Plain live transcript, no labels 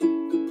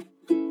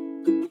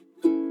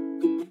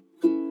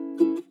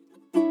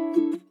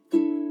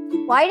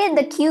Why did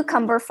the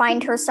cucumber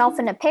find herself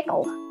in a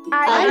pickle?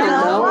 I don't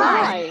know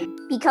why.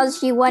 Because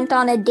she went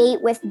on a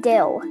date with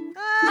dill.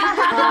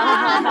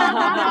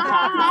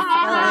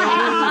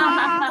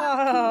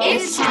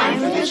 It's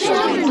time for the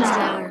Children's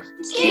Hour.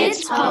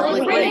 Kids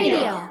Public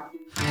Radio.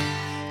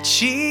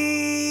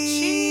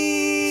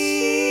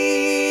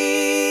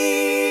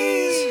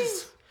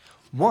 Cheese.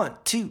 1,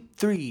 2,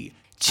 3.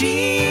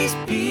 Cheese,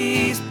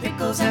 peas,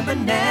 pickles, and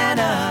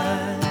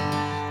bananas.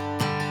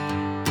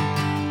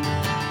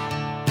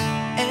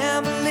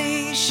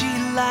 Emily, she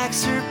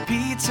likes her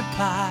pizza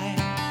pie.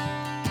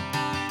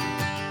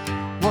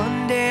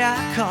 One day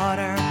I caught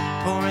her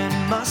pouring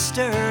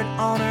mustard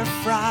on her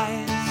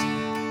fries.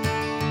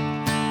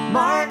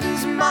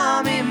 Martin's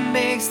mommy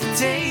makes the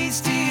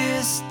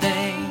tastiest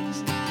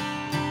things.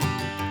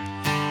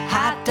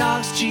 Hot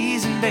dogs,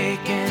 cheese, and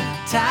bacon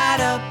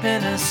tied up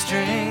in a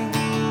string.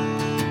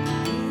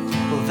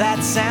 Well,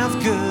 that sounds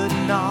good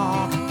and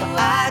all, but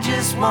I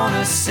just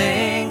wanna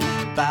sing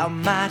about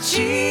my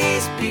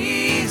cheese,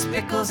 peas,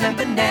 pickles, and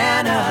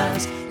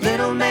bananas.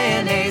 Little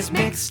mayonnaise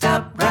mixed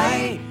up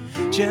right,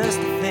 just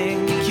the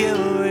thing to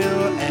cure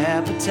your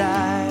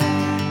appetite.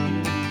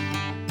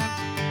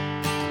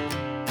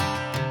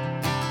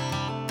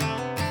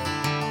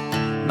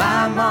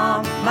 My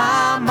mom's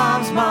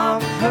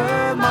mom,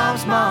 her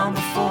mom's mom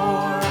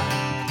before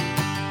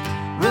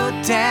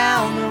wrote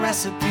down the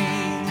recipe.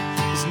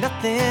 There's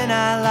nothing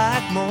I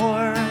like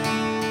more.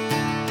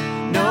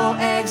 No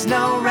eggs,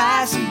 no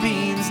rice and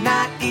beans,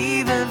 not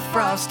even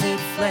frosted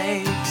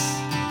flakes.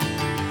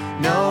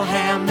 No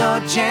ham, no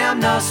jam,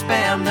 no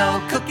spam,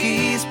 no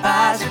cookies,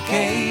 pies, or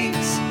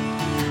cakes.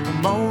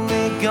 I'm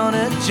only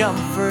gonna jump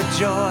for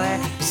joy.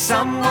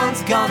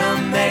 Someone's gonna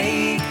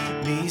make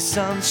me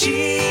some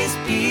cheese,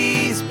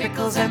 peas,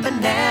 pickles, and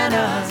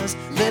bananas.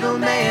 Little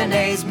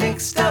mayonnaise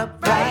mixed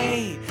up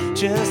right,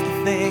 just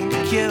the thing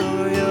to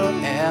cure your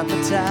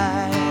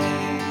appetite.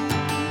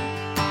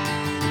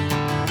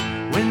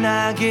 When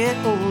I get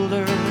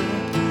older,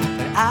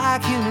 but I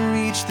can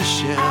reach the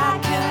shelf,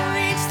 I'm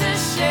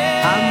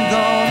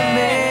gonna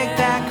make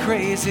that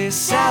crazy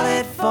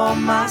salad for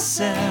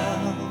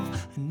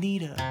myself. I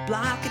need a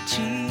block of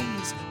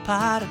cheese, a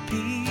pot of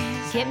peas.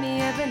 Get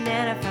me a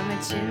banana from a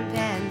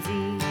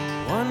chimpanzee.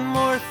 One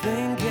more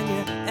thing, can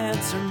you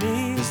answer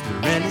me? Is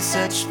there any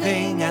such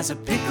thing as a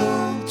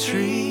pickle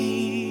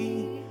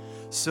tree?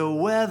 So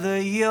whether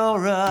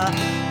you're a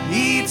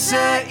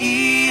pizza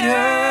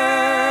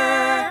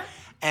eater,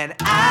 an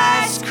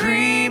ice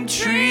cream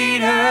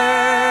treater,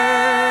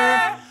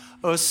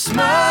 or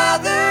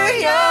smother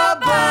your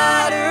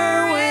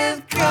butter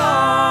with corn.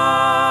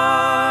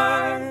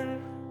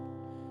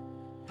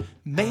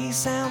 May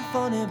sound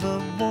funny, but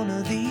one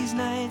of these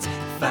nights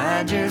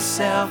find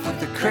yourself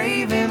with a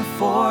craving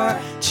for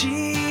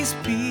cheese,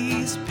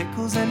 peas,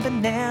 pickles, and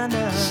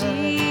bananas.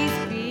 Cheese,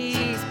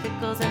 peas,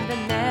 pickles, and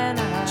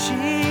bananas.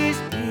 Cheese,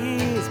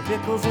 peas,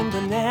 pickles, and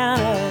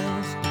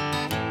bananas.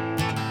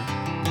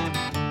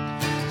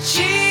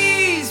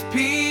 Cheese,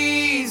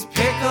 peas,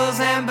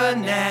 pickles, and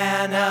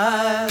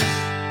bananas.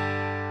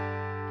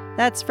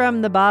 That's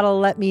from the bottle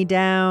Let Me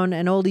Down,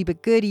 an oldie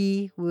but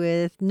goodie,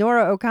 with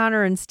Nora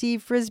O'Connor and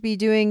Steve Frisbee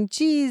doing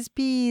cheese,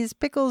 peas,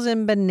 pickles,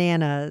 and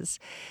bananas.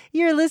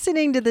 You're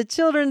listening to the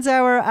Children's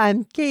Hour.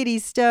 I'm Katie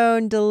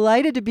Stone,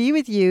 delighted to be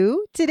with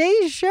you.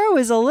 Today's show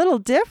is a little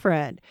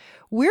different.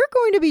 We're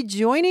going to be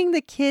joining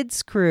the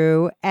kids'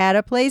 crew at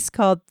a place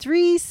called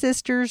Three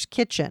Sisters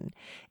Kitchen.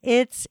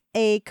 It's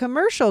a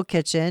commercial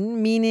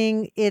kitchen,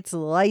 meaning it's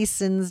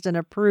licensed and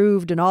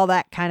approved and all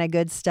that kind of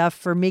good stuff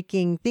for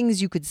making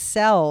things you could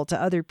sell to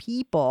other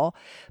people.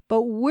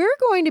 But we're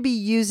going to be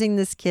using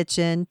this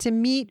kitchen to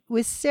meet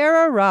with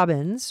Sara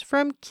Robbins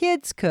from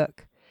Kids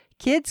Cook.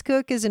 Kids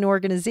Cook is an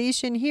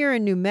organization here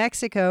in New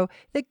Mexico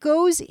that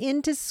goes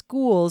into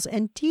schools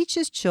and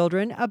teaches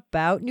children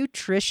about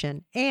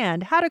nutrition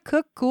and how to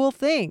cook cool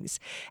things.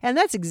 And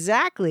that's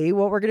exactly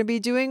what we're going to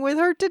be doing with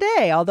her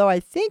today, although I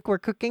think we're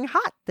cooking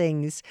hot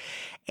things.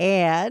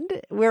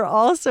 And we're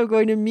also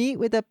going to meet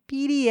with a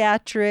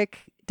pediatric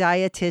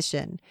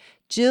dietitian,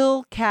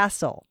 Jill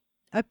Castle.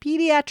 A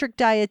pediatric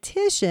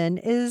dietitian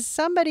is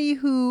somebody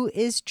who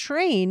is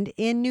trained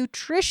in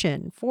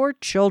nutrition for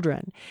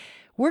children.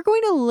 We're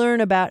going to learn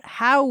about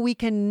how we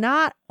can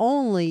not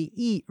only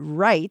eat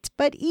right,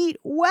 but eat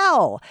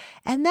well.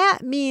 And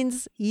that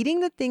means eating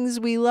the things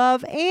we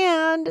love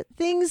and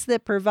things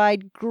that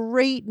provide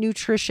great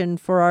nutrition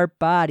for our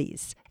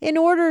bodies in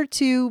order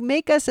to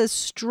make us as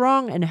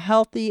strong and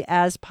healthy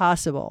as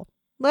possible.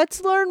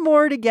 Let's learn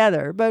more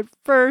together. But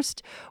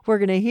first, we're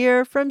going to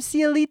hear from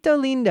Cielito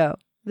Lindo.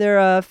 They're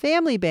a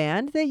family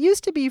band that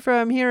used to be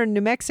from here in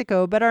New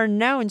Mexico, but are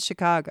now in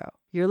Chicago.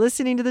 You're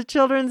listening to the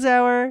Children's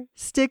Hour.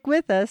 Stick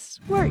with us.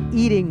 We're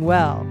eating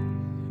well.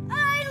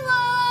 I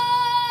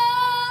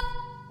love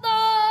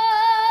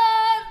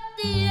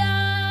tortillas,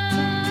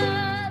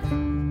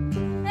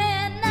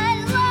 and I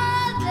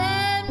love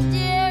them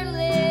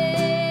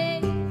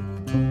dearly.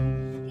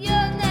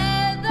 You'll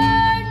never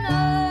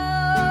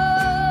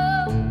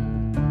know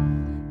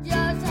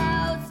just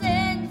how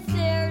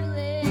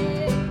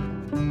sincerely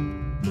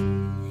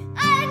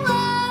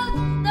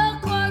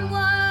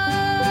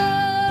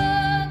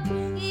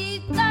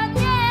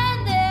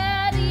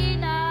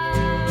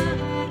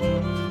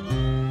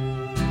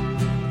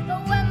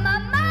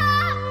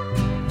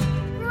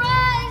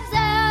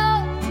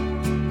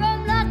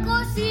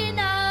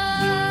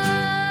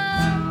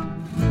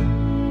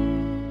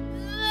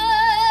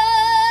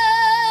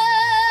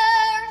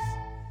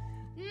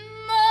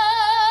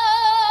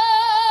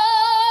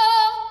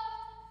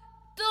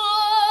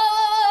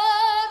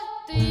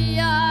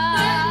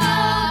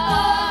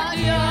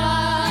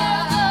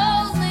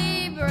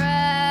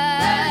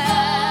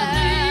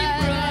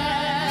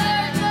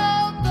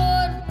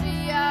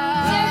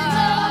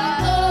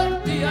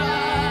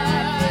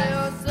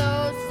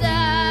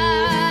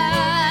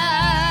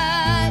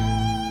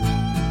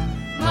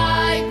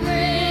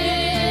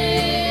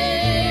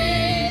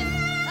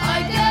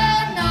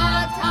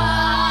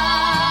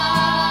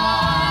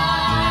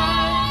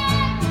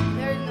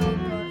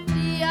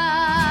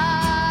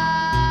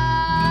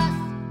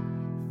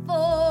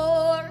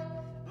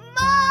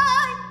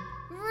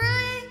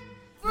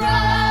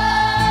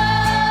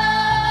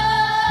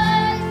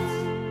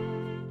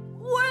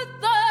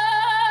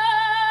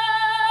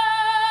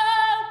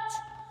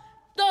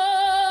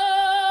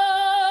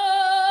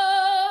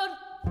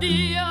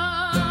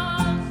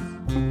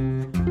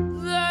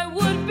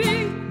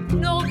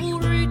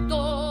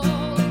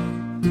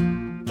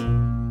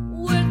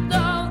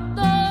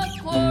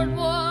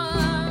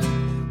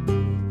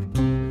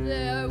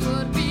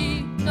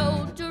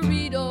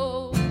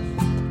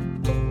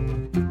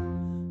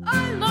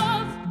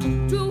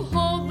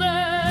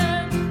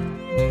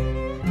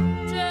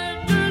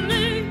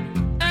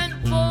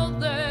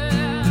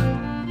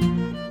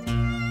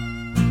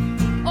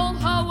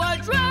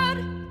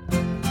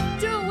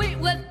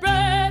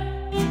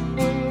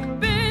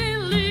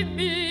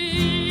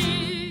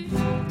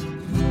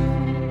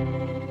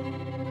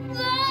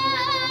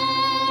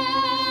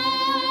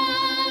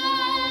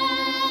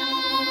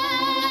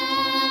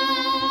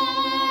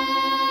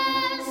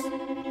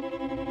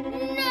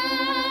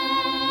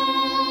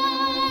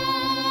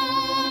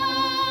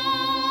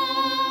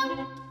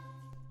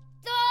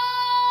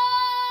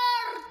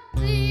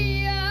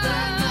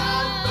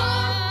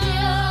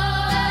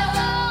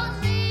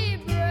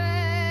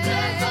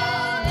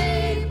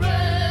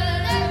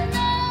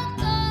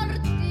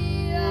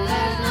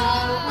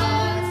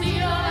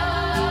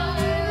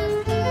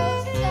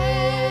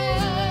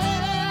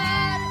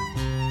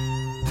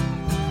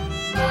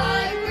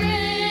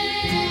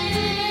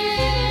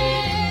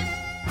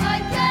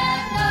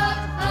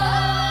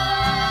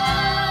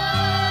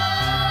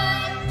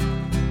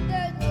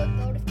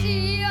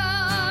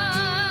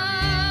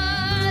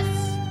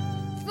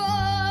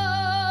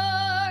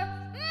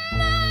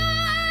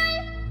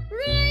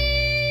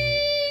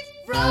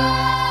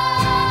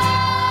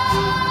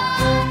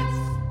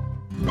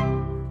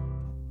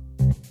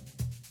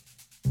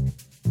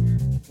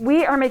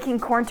are making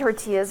corn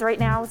tortillas right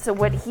now. So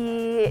what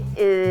he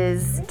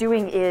is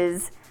doing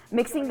is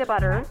mixing the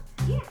butter.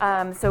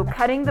 So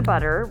cutting the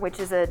butter, which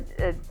is a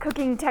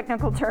cooking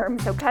technical term.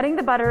 So cutting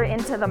the butter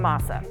into the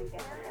masa.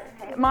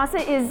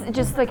 Masa is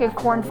just like a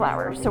corn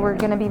flour. So we're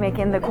going to be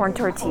making the corn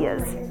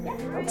tortillas.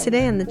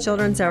 Today on the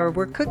Children's Hour,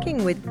 we're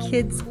cooking with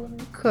Kids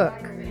Cook.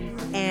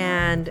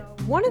 And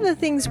one of the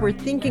things we're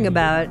thinking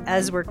about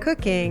as we're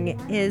cooking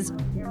is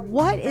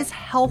what is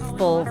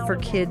healthful for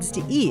kids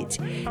to eat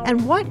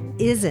and what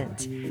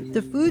isn't.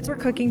 The foods we're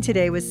cooking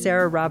today with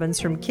Sara Robbins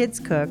from Kids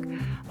Cook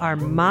are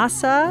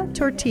masa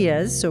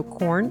tortillas, so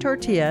corn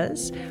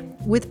tortillas,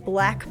 with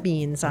black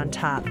beans on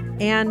top,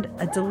 and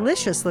a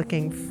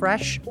delicious-looking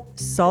fresh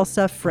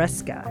salsa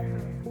fresca.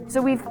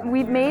 So we've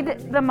made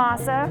the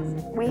masa.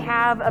 We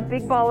have a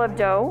big ball of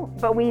dough,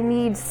 but we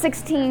need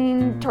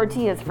 16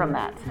 tortillas from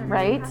that,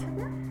 right?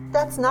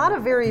 That's not a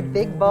very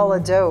big ball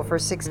of dough for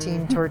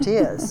 16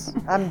 tortillas.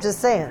 I'm just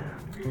saying.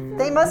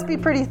 They must be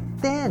pretty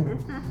thin.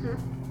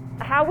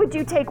 How would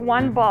you take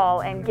one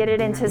ball and get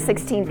it into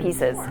 16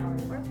 pieces?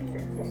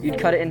 You'd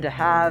cut it into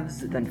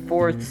halves, then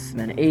fourths,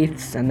 then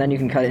eighths, and then you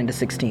can cut it into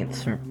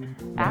sixteenths.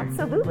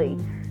 Absolutely.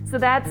 So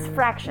that's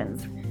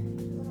fractions.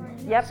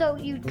 Yep. So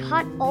you'd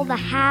cut all the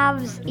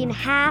halves in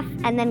half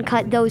and then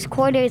cut those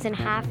quarters in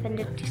half and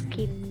just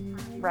keep...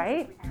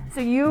 Right?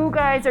 So you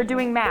guys are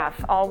doing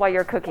math all while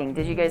you're cooking.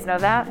 Did you guys know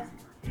that?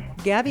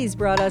 Gabby's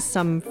brought us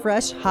some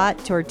fresh,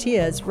 hot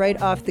tortillas right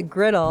off the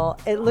griddle.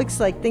 It looks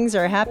like things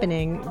are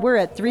happening. We're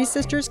at Three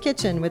Sisters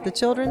Kitchen with the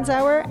Children's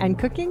Hour and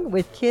cooking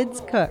with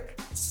Kids Cook.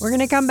 We're going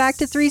to come back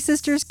to Three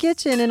Sisters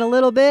Kitchen in a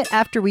little bit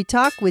after we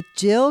talk with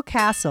Jill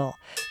Castle.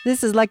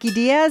 This is Lucky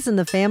Diaz and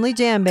the Family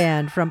Jam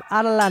Band from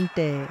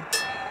Adelante.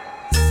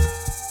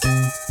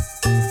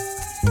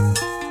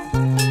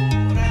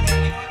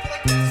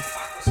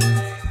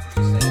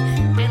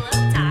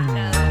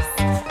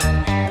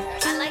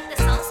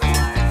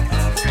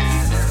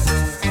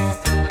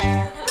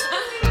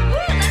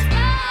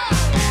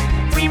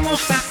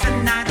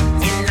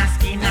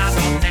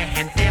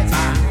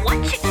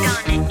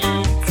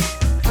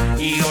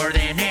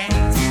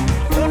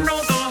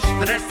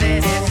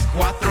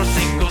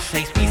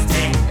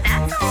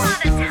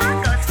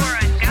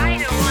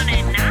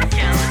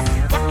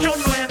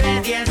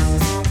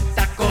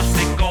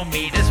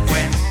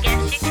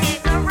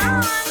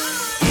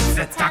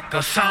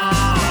 Song.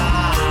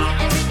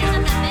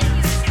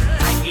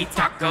 I eat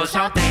tacos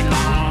all day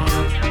long.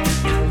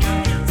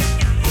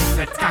 It's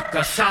a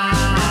taco song.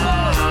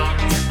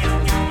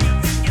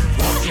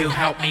 Won't you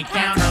help me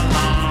count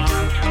along?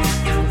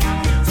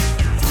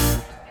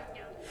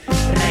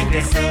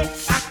 Regresé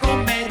a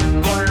comer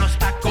con los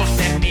tacos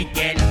de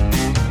Miguel.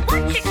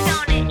 What you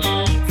gonna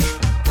eat?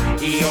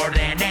 Y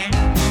ordené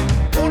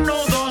 1,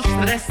 2,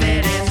 3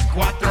 seres,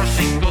 4,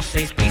 5,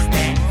 6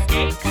 bistec.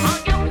 Steak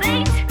on your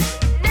plate.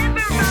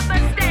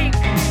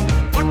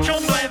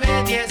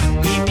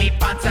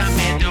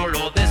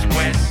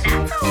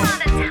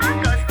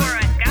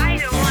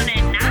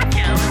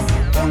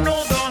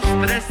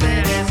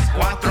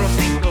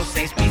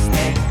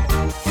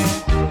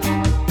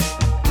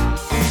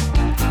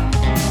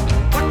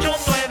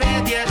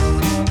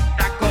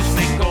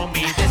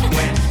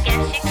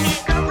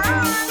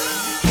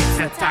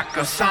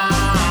 Song.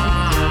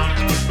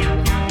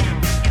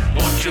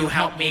 Won't you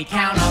help me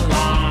count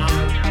along?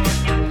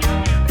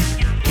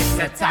 It's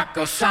a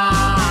taco song.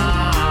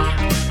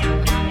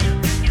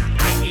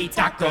 I eat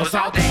tacos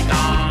all day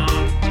long.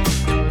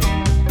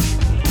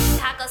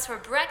 Tacos for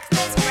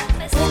breakfast.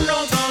 1, 2,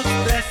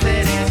 3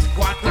 seres,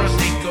 4,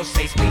 5,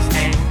 6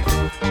 bistec.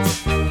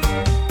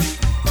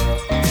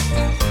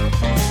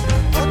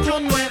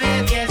 8,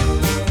 9, 10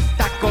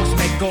 tacos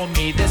me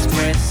comí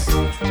después.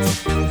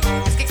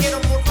 Es que quiero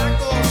por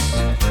tacos.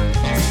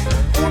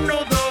 1,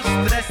 2,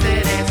 3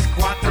 seres,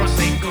 4,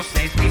 5,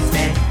 6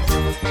 bistec.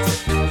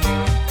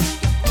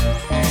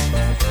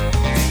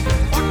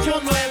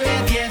 8,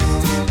 9, 10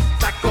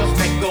 tacos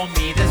me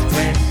comí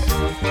después.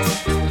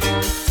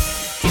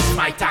 It's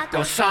my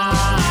taco song.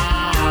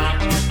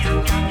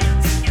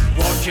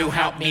 Won't you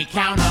help me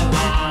count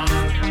along?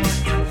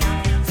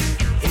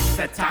 It's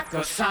the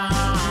taco song.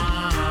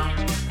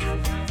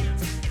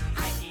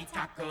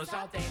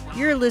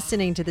 You're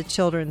listening to the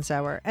Children's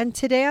Hour, and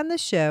today on the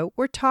show,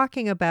 we're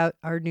talking about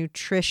our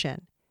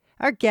nutrition.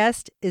 Our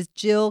guest is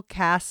Jill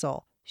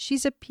Castle.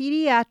 She's a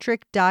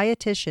pediatric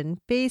dietitian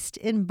based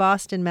in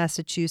Boston,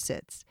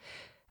 Massachusetts.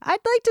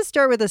 I'd like to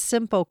start with a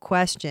simple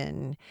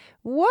question.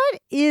 What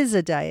is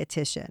a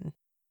dietitian?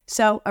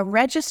 So a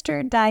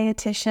registered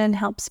dietitian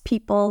helps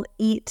people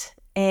eat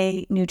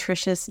a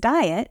nutritious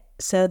diet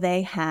so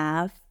they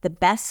have the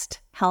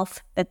best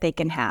health that they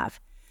can have.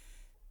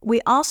 We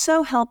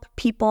also help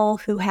people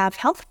who have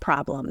health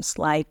problems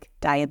like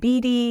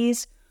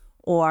diabetes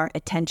or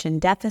attention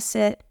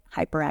deficit,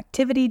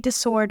 hyperactivity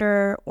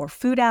disorder, or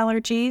food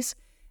allergies.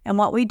 And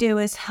what we do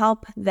is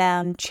help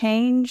them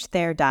change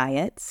their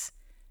diets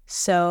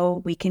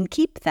so we can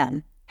keep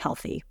them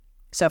healthy.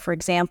 So for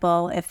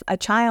example, if a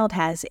child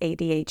has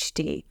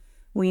ADHD,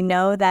 We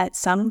know that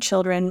some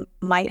children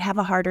might have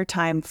a harder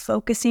time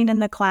focusing in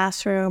the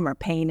classroom or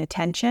paying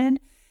attention.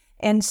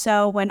 And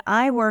so when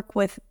I work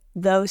with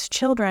those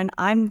children,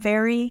 I'm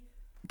very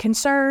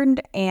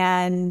concerned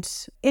and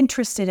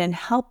interested in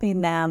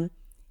helping them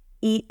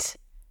eat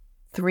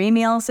 3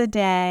 meals a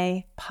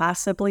day,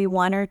 possibly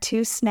 1 or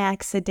 2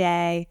 snacks a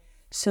day,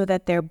 so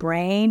that their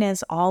brain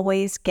is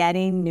always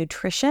getting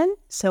nutrition,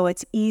 so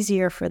it's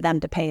easier for them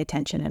to pay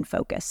attention and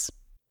focus.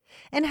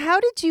 And how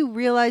did you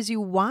realize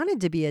you wanted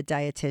to be a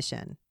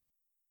dietitian?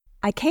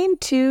 I came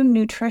to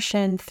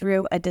nutrition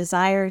through a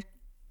desire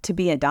to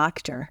be a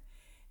doctor.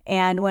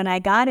 And when I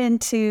got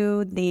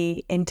into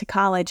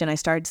college and I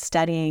started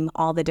studying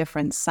all the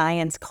different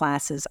science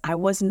classes, I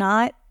was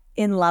not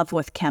in love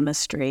with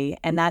chemistry,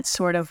 and that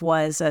sort of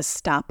was a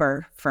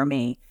stopper for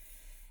me.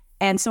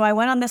 And so I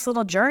went on this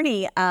little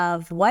journey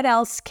of what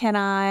else can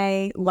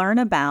I learn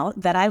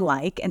about that I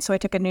like, and so I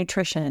took a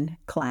nutrition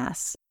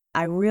class.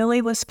 I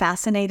really was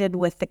fascinated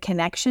with the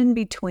connection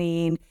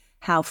between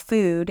how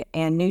food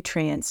and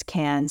nutrients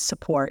can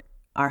support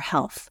our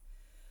health.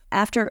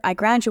 After I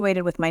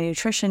graduated with my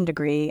nutrition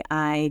degree,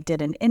 I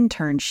did an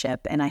internship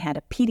and I had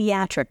a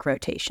pediatric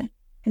rotation.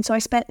 And so I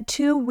spent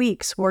 2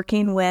 weeks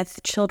working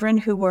with children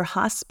who were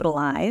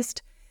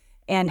hospitalized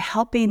and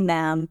helping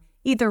them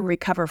either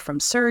recover from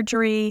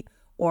surgery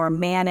or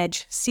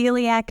manage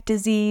celiac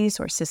disease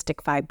or cystic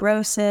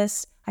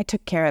fibrosis. I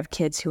took care of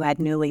kids who had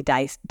newly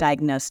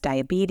diagnosed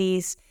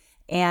diabetes.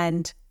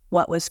 And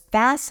what was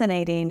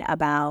fascinating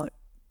about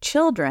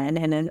children,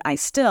 and I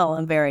still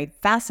am very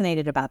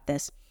fascinated about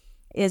this,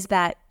 is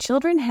that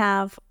children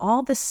have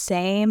all the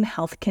same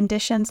health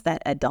conditions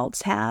that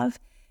adults have,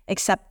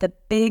 except the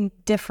big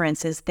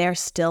difference is they're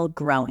still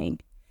growing.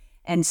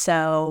 And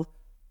so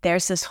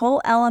there's this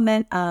whole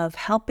element of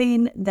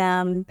helping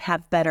them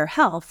have better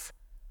health,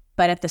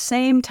 but at the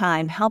same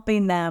time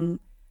helping them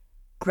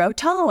grow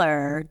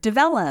taller,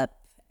 develop,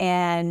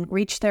 and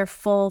reach their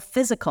full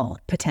physical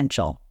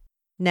potential.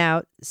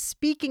 Now,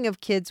 speaking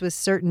of kids with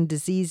certain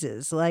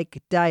diseases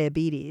like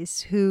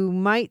diabetes who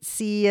might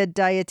see a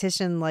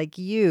dietitian like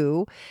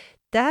you,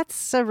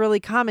 that's a really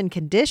common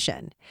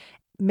condition.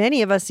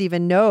 Many of us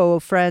even know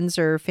friends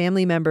or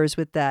family members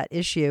with that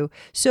issue.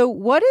 So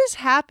what is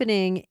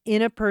happening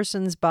in a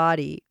person's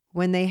body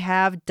when they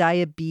have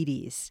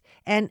diabetes?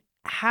 And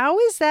how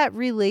is that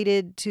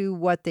related to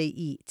what they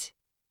eat?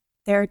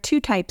 There are 2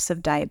 types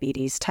of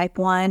diabetes, type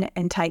 1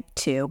 and type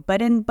 2.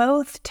 But in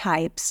both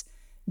types,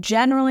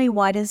 generally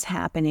what is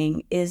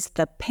happening is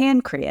the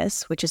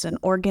pancreas, which is an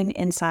organ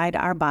inside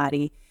our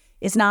body,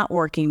 is not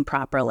working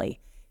properly.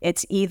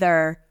 It's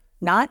either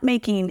not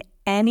making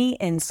any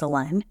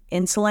insulin.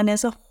 Insulin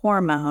is a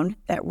hormone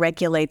that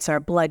regulates our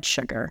blood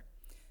sugar.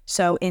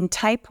 So in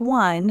type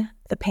 1,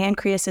 the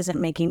pancreas isn't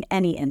making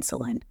any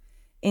insulin.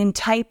 In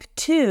type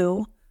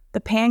 2,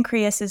 the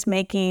pancreas is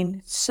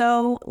making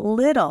so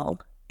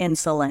little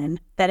insulin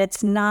that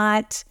it's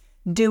not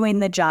doing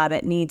the job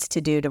it needs to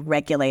do to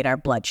regulate our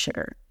blood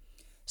sugar.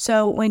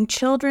 So when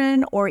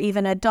children or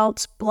even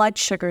adults' blood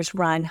sugars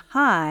run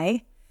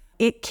high,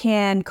 it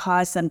can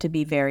cause them to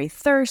be very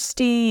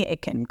thirsty.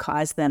 It can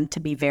cause them to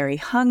be very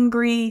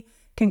hungry,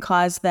 can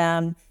cause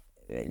them,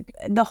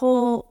 the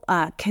whole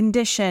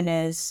condition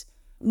is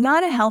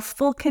not a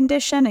healthful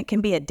condition. It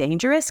can be a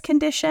dangerous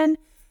condition.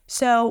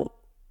 So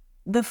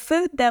the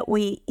food that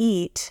we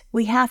eat,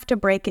 we have to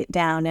break it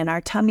down, and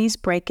our tummies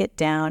break it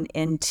down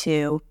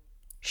into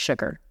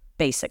sugar,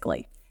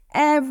 basically.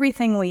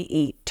 Everything we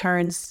eat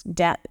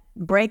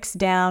breaks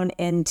down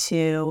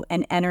into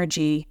an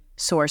energy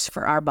source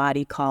for our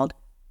body called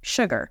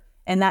sugar.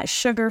 And that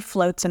sugar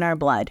floats in our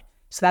blood.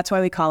 So that's why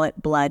we call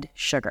it blood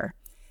sugar.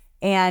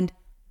 And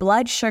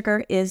blood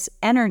sugar is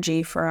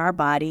energy for our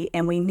body,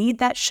 and we need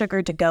that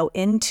sugar to go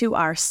into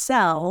our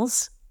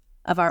cells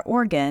of our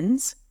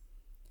organs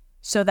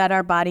so that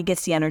our body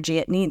gets the energy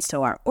it needs,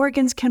 so our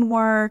organs can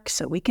work,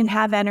 so we can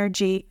have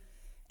energy.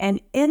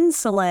 And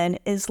insulin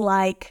is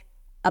like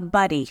a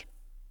buddy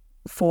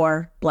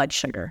for blood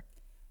sugar.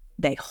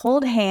 They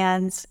hold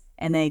hands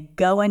and they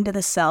go into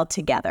the cell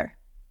together.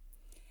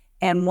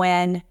 And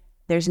when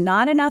there's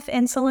not enough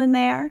insulin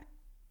there,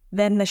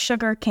 then the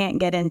sugar can't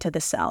get into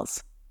the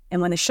cells.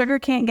 And when the sugar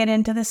can't get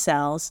into the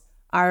cells,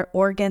 our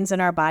organs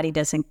and our body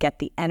doesn't get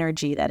the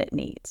energy that it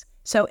needs.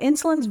 So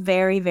insulin's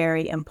very,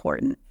 very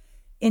important.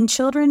 In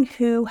children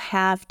who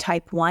have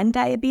type 1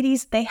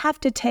 diabetes, they have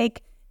to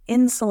take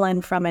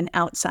insulin from an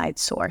outside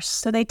source.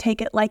 So they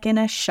take it like in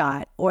a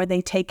shot, or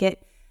they take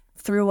it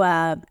through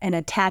an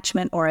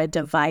attachment or a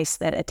device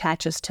that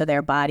attaches to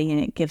their body and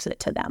it gives it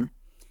to them.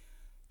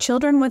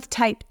 Children with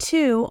type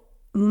 2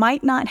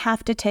 might not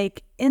have to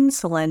take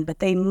insulin, but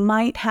they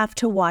might have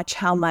to watch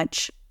how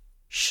much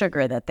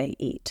sugar that they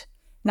eat.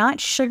 Not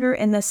sugar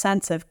in the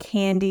sense of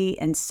candy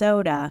and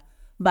soda,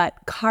 but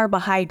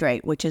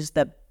carbohydrate, which is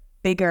the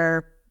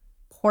bigger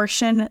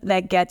portion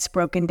that gets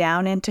broken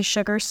down into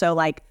sugar. So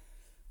like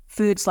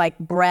foods like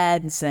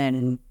breads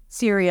and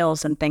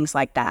cereals and things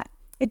like that.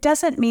 It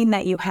doesn't mean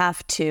that you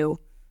have to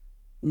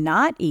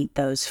not eat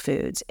those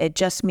foods. It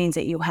just means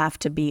that you have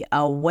to be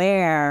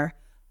aware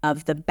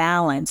of the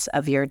balance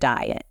of your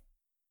diet.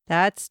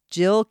 That's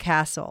Jill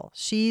Castle.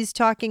 She's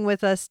talking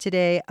with us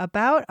today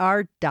about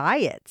our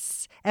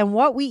diets and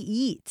what we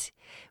eat.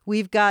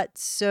 We've got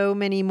so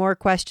many more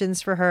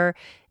questions for her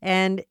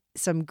and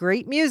some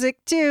great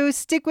music too.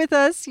 Stick with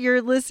us.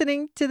 You're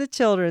listening to the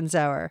Children's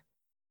Hour.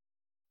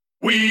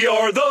 We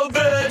are the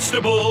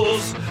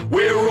vegetables.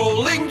 We're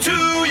rolling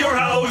to your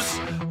house.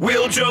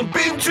 We'll jump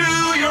into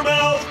your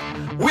mouth.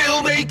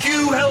 We'll make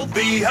you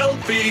healthy,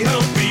 healthy,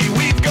 healthy.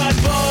 We've got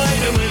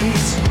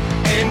vitamins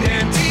and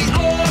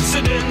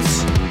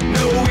antioxidants.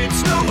 No,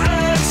 it's no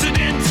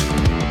accident.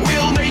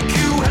 We'll make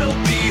you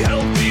healthy,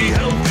 healthy,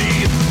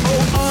 healthy.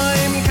 Oh,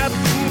 I'm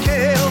Captain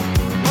Kale.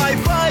 My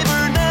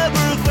fiber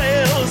never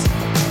fails.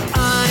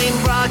 I'm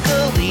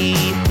broccoli.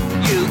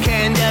 You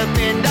can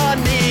depend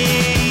on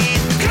me.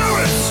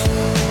 Carrots!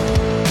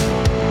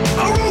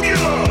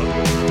 Arugula!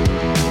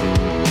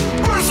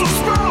 Brussels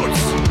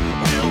sprouts!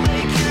 We'll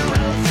make you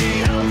healthy,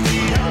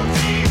 healthy,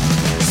 healthy.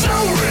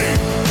 Celery!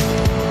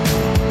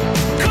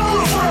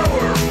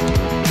 Cauliflower!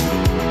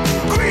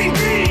 Green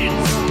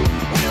beans!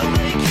 We'll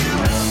make you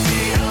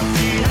healthy,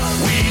 healthy,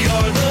 healthy. We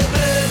are the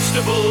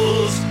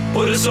vegetables.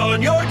 Put us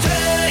on your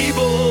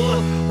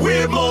table.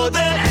 We're more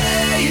than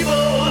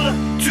able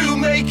to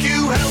make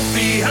you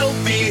healthy,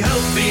 healthy,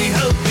 healthy,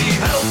 healthy,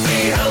 healthy,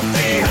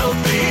 healthy,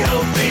 healthy,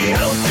 healthy,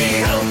 healthy,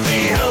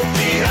 healthy,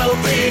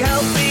 healthy, healthy,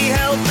 healthy,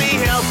 healthy,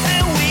 healthy,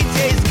 and we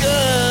taste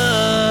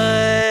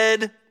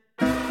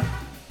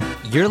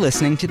good. You're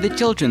listening to the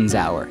Children's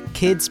Hour,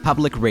 Kids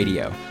Public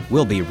Radio.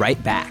 We'll be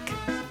right back.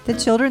 The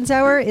Children's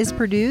Hour is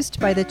produced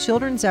by the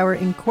Children's Hour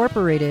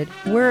Incorporated.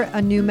 We're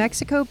a New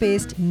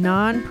Mexico-based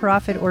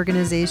nonprofit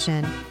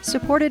organization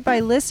supported by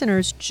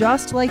listeners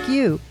just like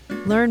you.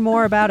 Learn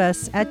more about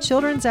us at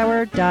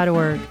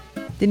childrenshour.org.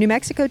 The New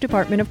Mexico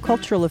Department of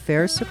Cultural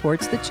Affairs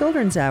supports the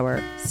Children's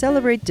Hour.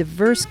 Celebrate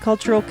diverse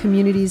cultural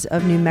communities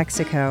of New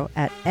Mexico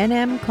at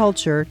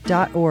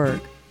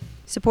nmculture.org.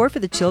 Support for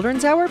the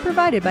Children's Hour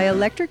provided by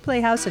Electric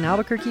Playhouse in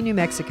Albuquerque, New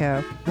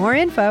Mexico. More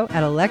info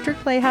at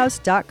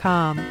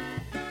electricplayhouse.com.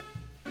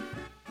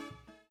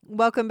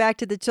 Welcome back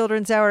to the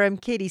Children's Hour. I'm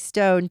Katie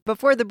Stone.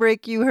 Before the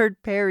break, you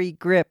heard Perry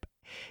Grip.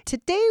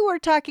 Today, we're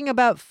talking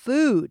about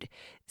food,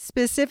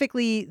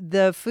 specifically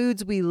the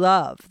foods we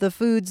love, the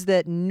foods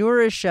that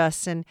nourish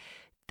us and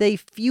they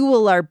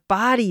fuel our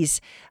bodies.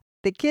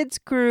 The kids'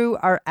 crew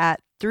are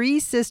at Three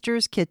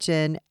Sisters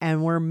Kitchen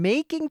and we're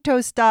making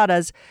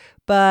tostadas.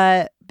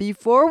 But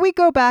before we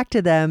go back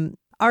to them,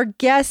 our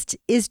guest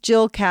is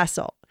Jill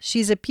Castle.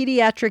 She's a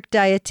pediatric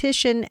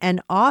dietitian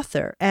and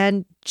author.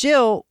 And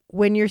Jill,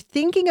 when you're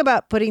thinking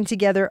about putting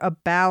together a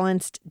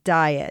balanced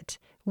diet,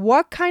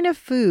 what kind of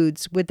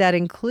foods would that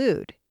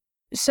include?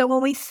 So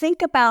when we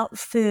think about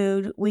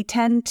food, we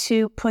tend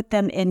to put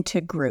them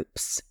into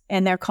groups,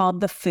 and they're called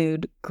the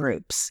food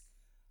groups.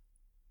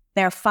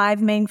 There are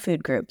 5 main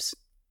food groups: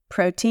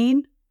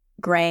 protein,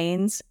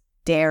 grains,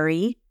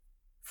 dairy,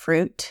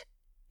 fruit,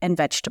 and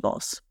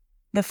vegetables.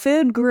 The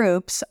food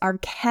groups are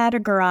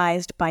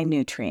categorized by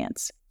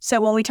nutrients. So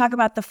when we talk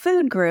about the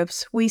food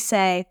groups, we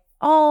say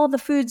all the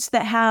foods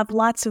that have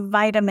lots of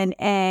vitamin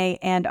A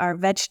and are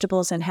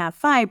vegetables and have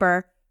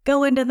fiber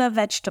go into the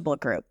vegetable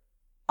group.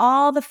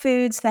 All the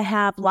foods that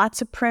have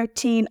lots of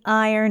protein,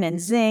 iron, and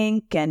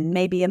zinc, and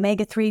maybe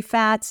omega-3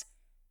 fats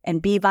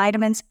and B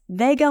vitamins,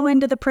 they go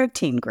into the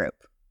protein group.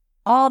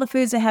 All the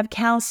foods that have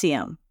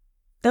calcium,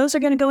 those are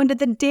going to go into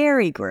the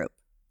dairy group.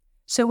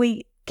 So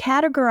we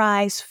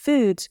categorize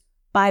foods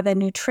by the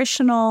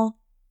nutritional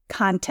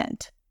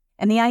content.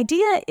 And the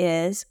idea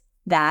is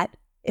that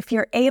if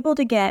you're able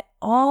to get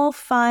all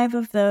 5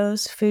 of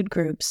those food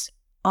groups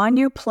on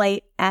your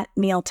plate at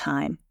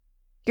mealtime,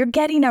 you're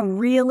getting a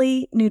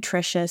really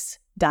nutritious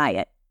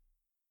diet.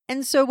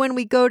 And so when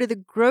we go to the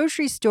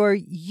grocery store,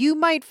 you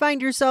might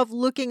find yourself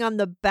looking on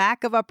the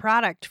back of a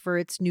product for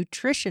its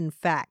nutrition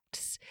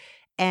facts.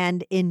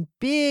 And in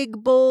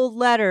big, bold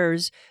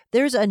letters,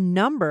 there's a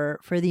number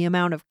for the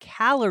amount of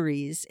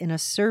calories in a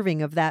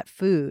serving of that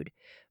food.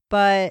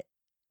 But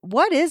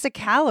what is a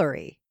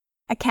calorie?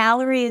 A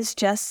calorie is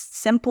just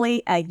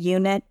simply a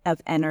unit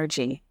of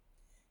energy.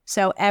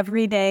 So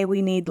every day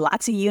we need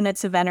lots of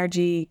units of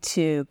energy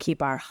to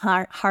keep our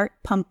heart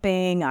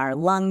pumping, our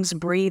lungs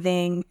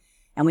breathing,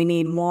 and we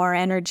need more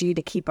energy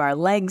to keep our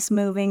legs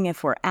moving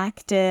if we're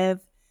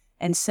active.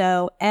 And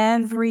so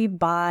every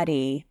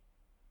body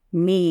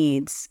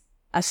needs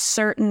a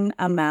certain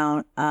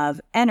amount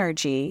of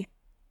energy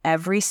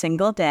every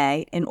single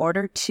day in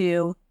order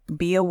to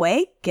be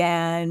awake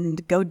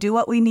and go do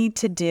what we need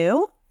to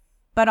do,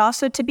 but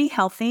also to be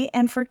healthy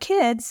and for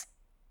kids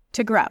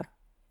to grow.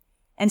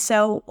 And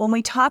so when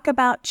we talk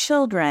about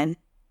children,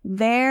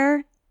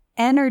 their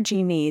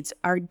energy needs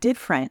are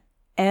different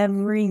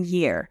every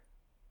year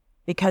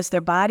because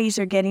their bodies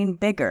are getting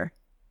bigger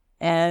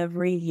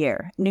every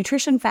year.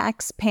 Nutrition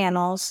facts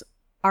panels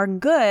are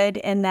good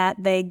in that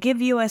they give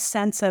you a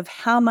sense of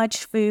how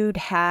much food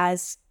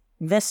has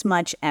this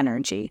much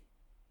energy.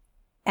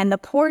 And the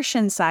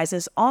portion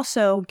sizes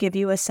also give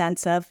you a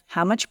sense of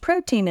how much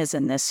protein is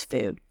in this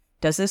food.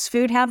 Does this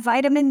food have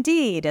vitamin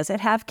D? Does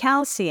it have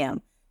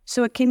calcium?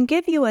 So it can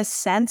give you a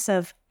sense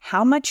of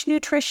how much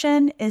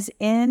nutrition is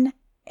in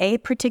a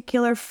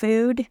particular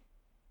food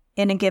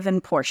in a given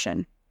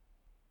portion.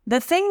 The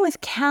thing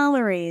with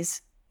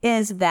calories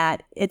is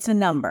that it's a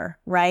number,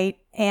 right?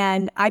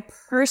 And I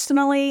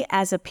personally,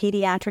 as a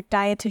pediatric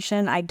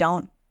dietitian, I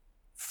don't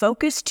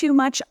focus too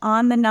much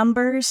on the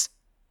numbers.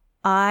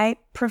 I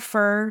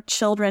prefer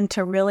children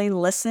to really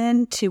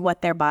listen to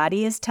what their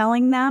body is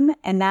telling them.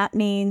 And that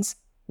means,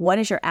 what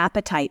is your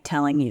appetite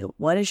telling you?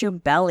 What does your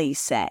belly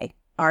say?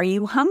 Are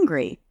you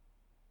hungry?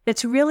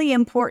 It's really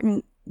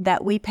important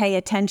that we pay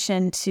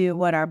attention to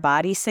what our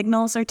body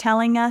signals are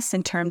telling us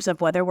in terms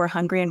of whether we're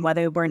hungry and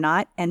whether we're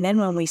not. And then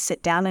when we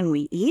sit down and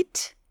we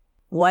eat,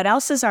 what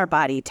else is our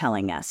body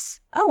telling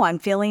us? Oh, I'm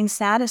feeling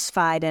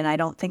satisfied and I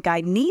don't think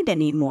I need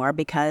any more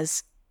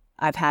because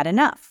I've had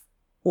enough.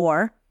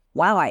 Or,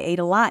 wow, I ate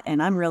a lot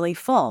and I'm really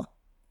full.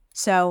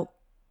 So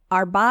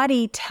our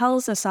body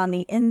tells us on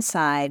the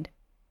inside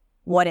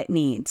what it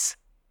needs.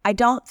 I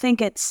don't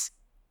think it's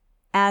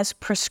as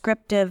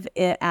prescriptive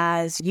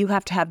as you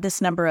have to have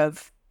this number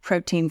of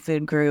protein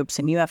food groups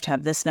and you have to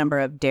have this number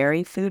of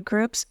dairy food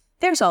groups.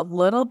 There's a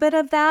little bit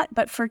of that,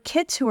 but for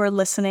kids who are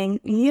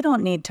listening, you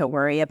don't need to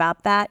worry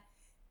about that.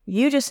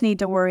 You just need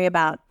to worry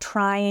about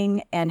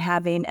trying and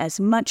having as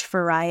much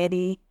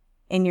variety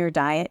in your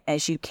diet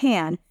as you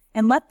can,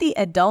 and let the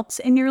adults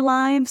in your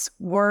lives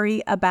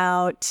worry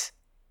about,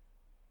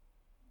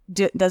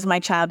 does my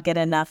child get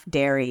enough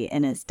dairy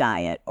in his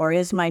diet? Or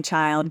is my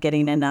child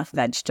getting enough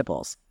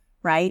vegetables,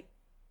 right?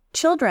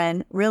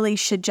 Children really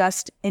should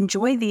just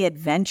enjoy the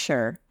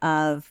adventure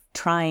of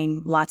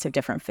trying lots of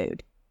different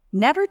food.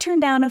 Never turn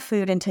down a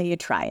food until you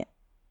try it,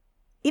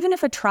 even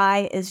if a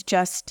try is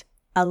just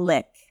a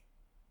lick.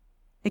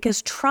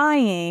 Because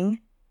trying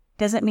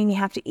doesn't mean you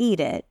have to eat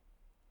it.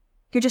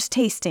 You're just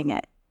tasting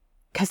it.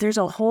 Because there's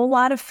a whole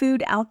lot of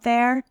food out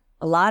there,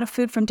 a lot of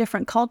food from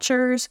different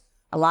cultures,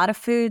 a lot of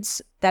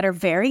foods that are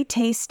very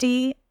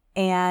tasty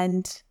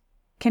and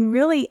can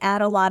really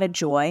add a lot of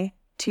joy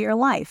to your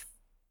life.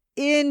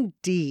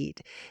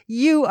 Indeed.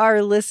 You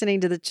are listening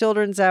to the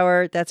Children's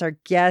Hour. That's our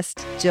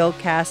guest, Jill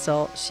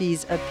Castle.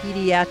 She's a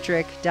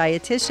pediatric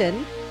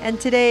dietitian. And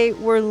today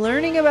we're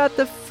learning about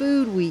the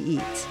food we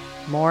eat.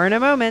 More in a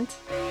moment.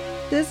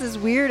 This is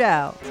Weird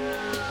Al.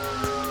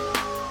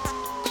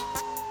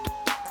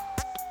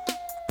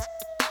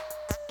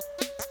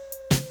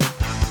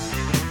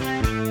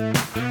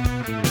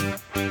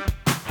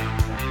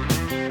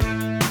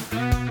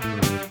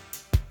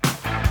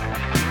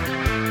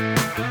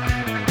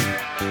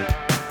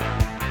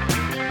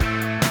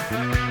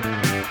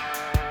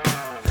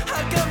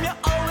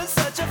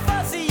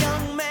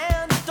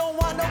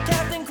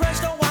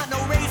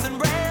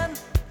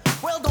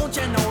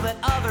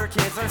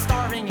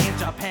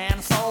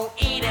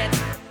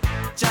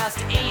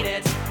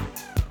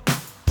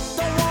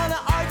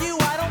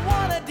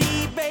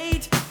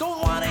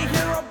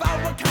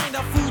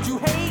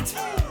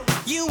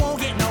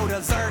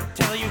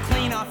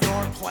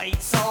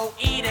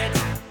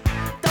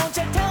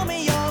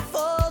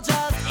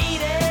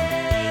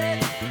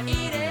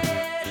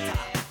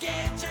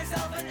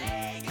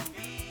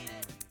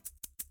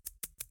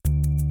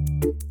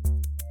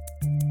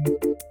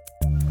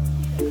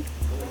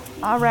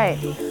 All right.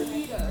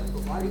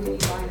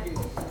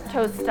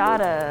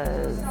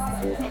 Tostadas.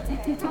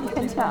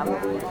 Good job.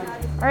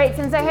 All right,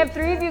 since I have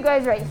three of you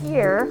guys right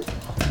here,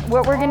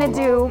 what we're gonna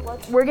do,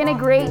 we're gonna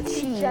grate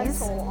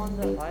cheese. Well,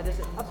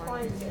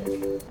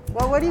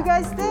 what do you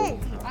guys think?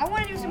 I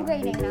want to do some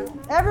grating now.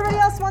 Everybody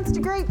else wants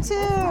to grate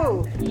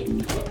too.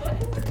 Ooh,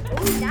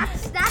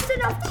 that's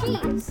enough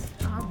cheese.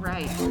 All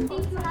right. I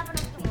think you have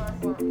enough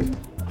tomorrow.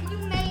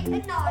 No,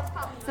 it's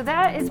probably. So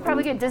that is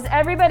probably good. Does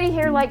everybody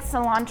here like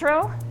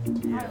cilantro?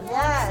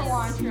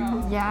 Yes.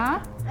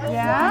 Yeah?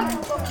 Yeah?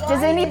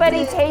 Does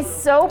anybody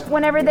taste soap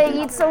whenever they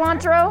eat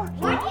cilantro?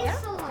 What is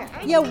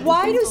cilantro? Yeah,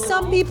 why do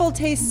some people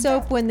taste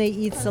soap when they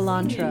eat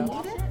cilantro?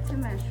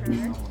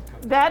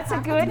 That's a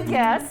good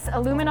guess.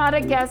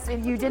 Illuminata guess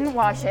if you didn't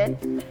wash it.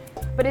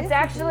 But it's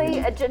actually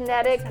a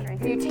genetic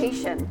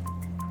mutation.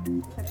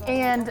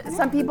 And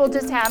some people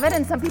just have it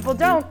and some people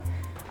don't.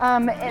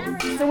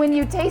 And so when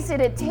you taste it,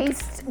 it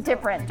tastes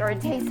different or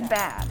it tastes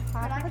bad.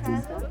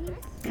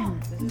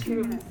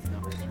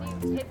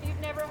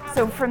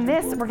 So from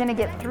this, we're gonna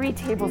get 3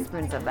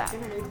 tablespoons of that.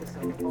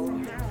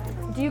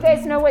 Do you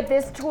guys know what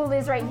this tool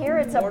is right here?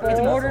 It's a bowl.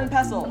 It's a mortar and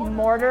pestle.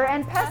 Mortar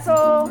and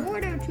pestle.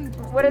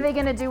 What are they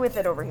gonna do with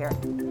it over here?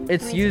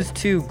 It's used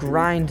to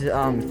grind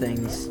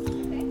things.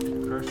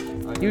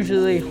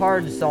 Usually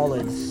hard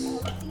solids.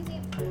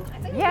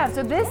 Yeah,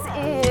 so this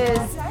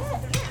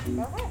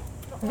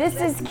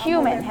is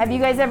cumin. Have you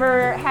guys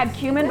ever had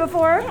cumin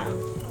before?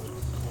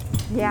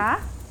 Yeah?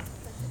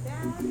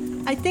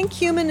 I think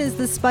cumin is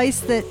the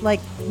spice that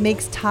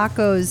makes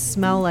tacos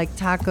smell like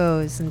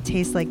tacos and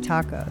taste like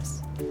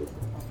tacos.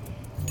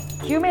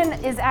 Cumin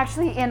is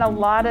actually in a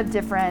lot of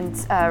different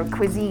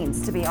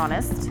cuisines, to be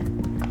honest.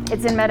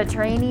 It's in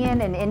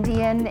Mediterranean and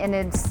Indian, and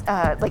it's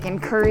like in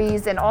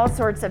curries and all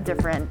sorts of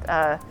different.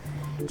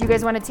 Do you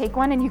guys want to take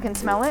one and you can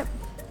smell it?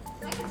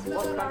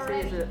 What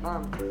country is it?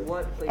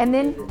 What place And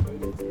then is it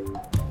native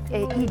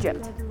to?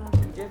 Egypt.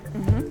 Egypt?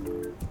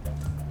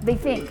 They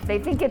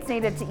think it's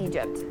native to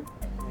Egypt.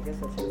 I guess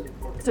that's really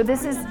important. So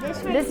this is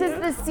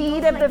the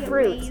seed of the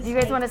fruit. Do you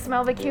guys want to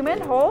smell the cumin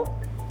whole?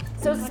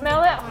 So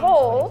smell it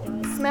whole.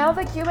 Smell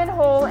the cumin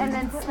whole, and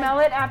then smell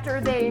it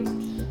after they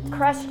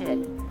crushed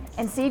it,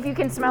 and see if you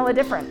can smell a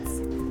difference.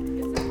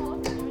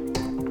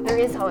 There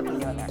is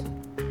jalapeno in there.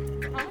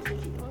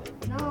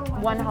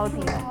 One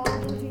jalapeno.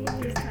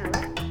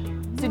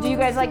 So do you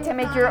guys like to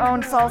make your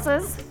own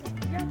salsas?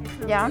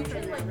 Yeah?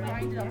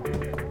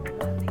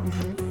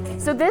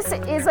 So this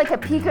is like a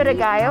pico de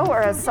gallo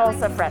or a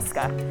salsa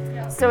fresca.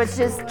 So it's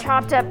just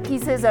chopped up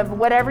pieces of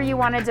whatever you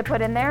wanted to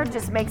put in there,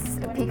 just makes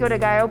pico de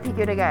gallo,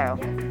 pico de gallo.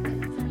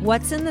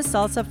 What's in the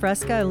salsa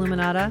fresca,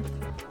 Illuminata?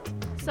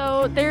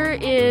 So there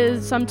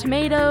is some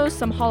tomatoes,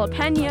 some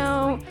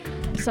jalapeno,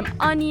 some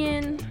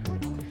onion.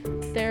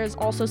 There's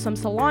also some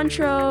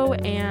cilantro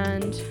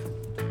and,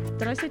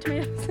 did I say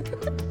tomatoes?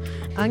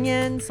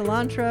 Onion,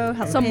 cilantro,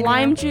 jalapeno. Some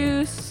lime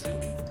juice.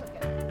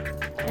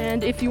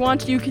 And if you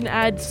want, you can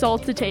add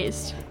salt to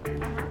taste.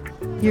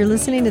 You're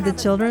listening to the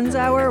Children's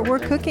Hour. We're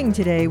cooking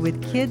today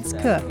with Kids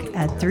Cook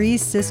at Three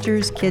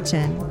Sisters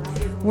Kitchen.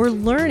 We're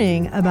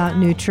learning about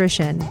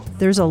nutrition.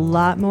 There's a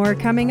lot more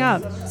coming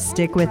up.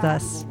 Stick with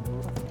us.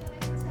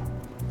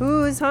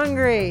 Who's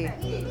hungry?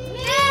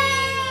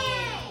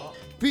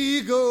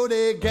 Pico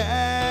de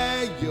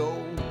gallo,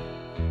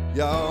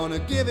 you wanna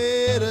give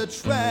it a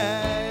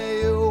try,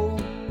 yo.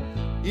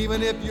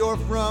 Even if you're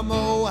from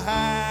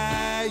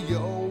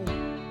Ohio,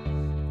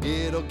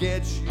 it'll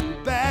get you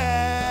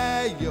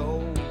by,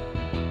 yo.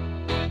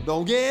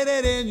 Don't get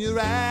it in your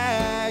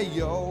eye,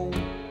 yo,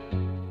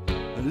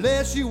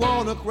 unless you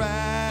wanna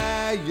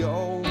cry,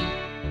 yo.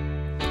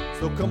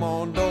 So come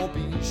on, don't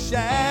be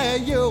shy,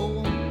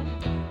 yo.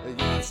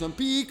 Eat some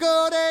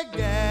pico de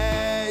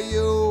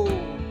gallo.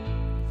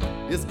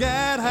 It's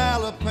got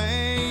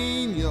jalapenos.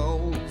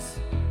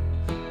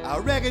 I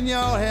reckon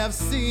y'all have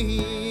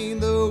seen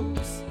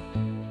those.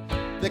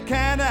 They're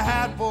kinda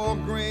hot for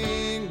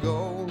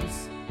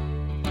gringos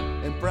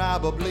and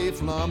probably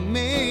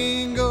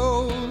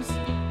flamingos.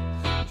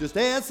 Just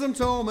add some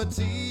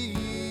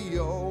tomatillos,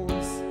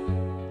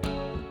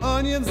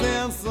 onions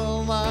and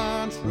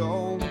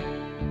cilantro,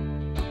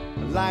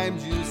 lime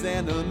juice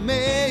and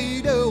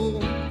tomato.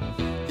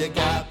 You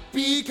got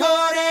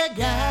pico de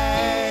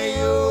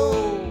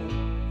gallo,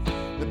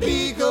 the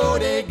pico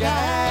de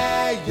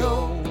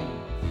gallo.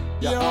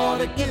 You ought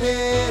to give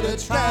it a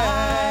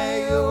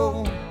try,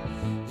 yo.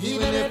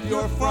 Even if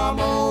you're from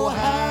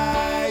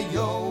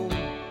Ohio,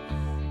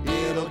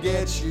 it'll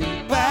get you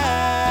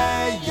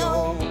by,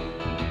 yo.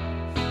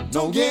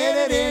 Don't get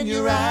it in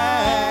your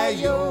eye,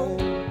 yo,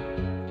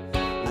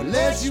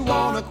 unless you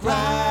wanna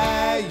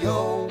cry,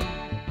 yo.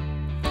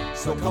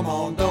 So come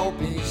on, don't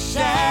be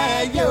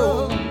shy,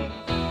 yo.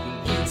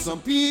 Eat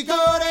some pico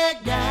de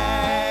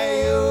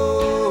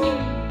gallo.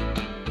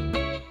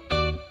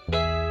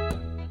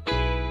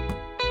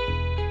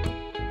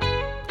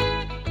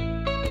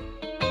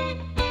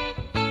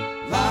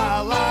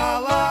 La la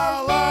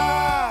la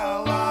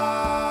la la.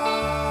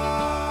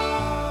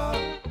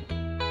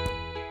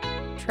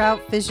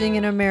 Trout fishing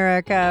in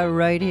America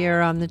right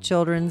here on the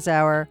Children's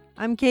Hour.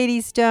 I'm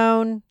Katie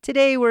Stone.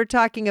 Today we're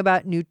talking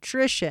about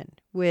nutrition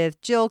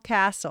with Jill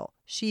Castle.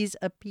 She's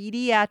a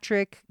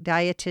pediatric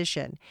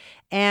dietitian.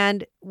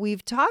 And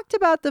we've talked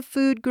about the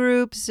food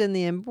groups and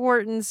the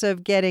importance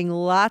of getting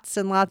lots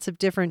and lots of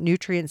different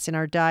nutrients in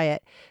our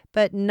diet.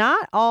 But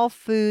not all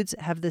foods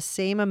have the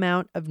same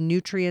amount of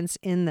nutrients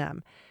in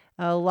them.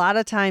 A lot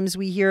of times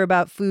we hear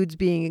about foods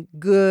being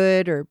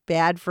good or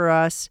bad for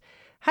us.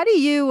 How do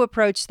you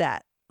approach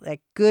that, like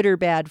good or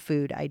bad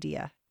food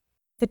idea?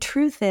 The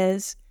truth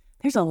is,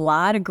 there's a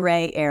lot of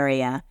gray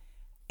area,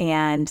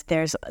 and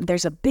there's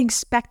a big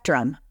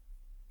spectrum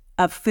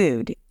of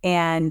food.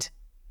 And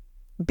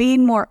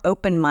being more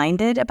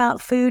open-minded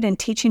about food and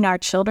teaching our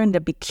children to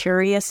be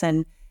curious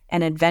and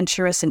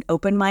adventurous and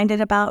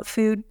open-minded about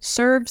food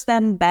serves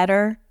them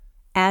better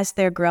as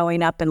they're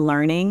growing up and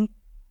learning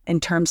in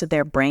terms of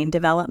their brain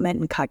development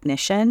and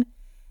cognition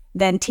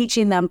than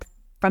teaching them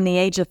from the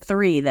age of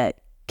 3 that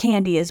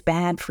candy is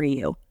bad for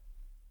you.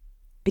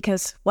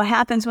 Because what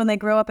happens when they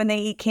grow up and they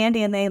eat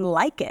candy and they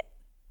like it?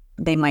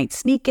 They might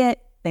sneak it.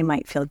 They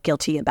might feel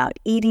guilty about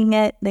eating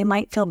it. They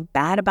might feel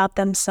bad about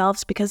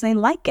themselves because they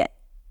like it.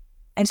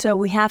 And so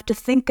we have to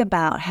think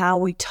about how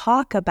we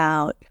talk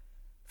about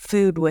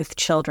food with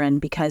children,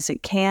 because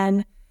it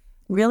can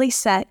really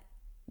set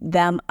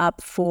them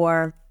up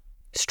for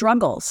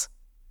struggles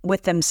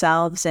with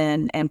themselves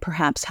and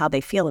perhaps how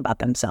they feel about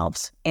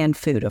themselves and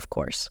food, of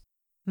course.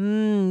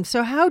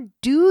 So how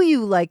do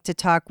you like to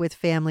talk with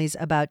families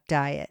about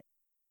diet?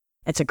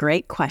 It's a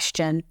great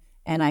question.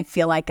 And I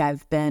feel like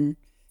I've been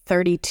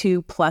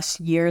 32 plus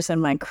years in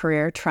my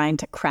career trying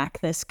to crack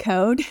this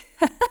code.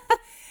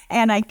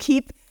 And I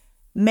keep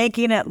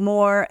making it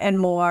more and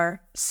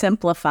more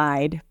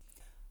simplified.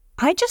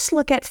 I just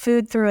look at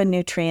food through a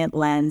nutrient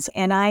lens,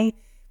 and I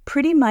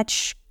pretty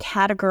much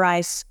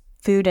categorize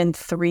food in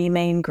 3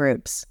 main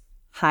groups.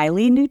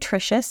 Highly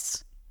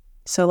nutritious,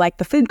 so like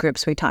the food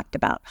groups we talked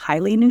about,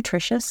 highly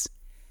nutritious,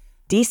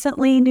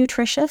 decently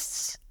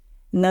nutritious,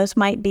 and those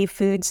might be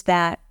foods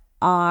that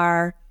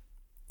are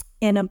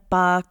in a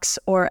box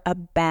or a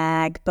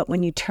bag, but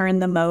when you turn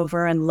them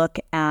over and look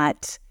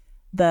at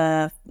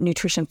the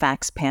nutrition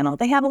facts panel,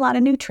 they have a lot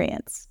of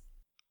nutrients.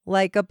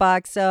 Like a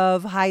box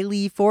of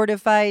highly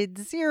fortified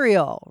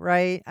cereal,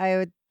 right?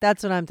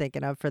 That's what I'm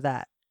thinking of for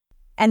that.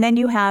 And then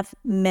you have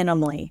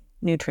minimally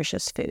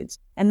nutritious foods.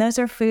 And those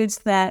are foods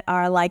that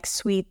are like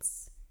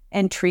sweets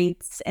and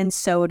treats and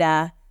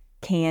soda,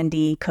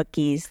 candy,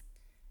 cookies.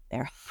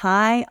 They're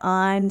high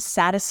on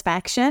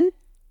satisfaction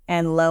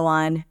and low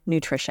on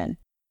nutrition.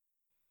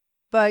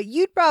 But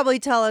you'd probably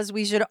tell us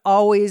we should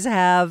always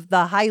have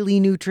the highly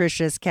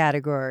nutritious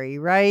category,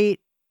 right?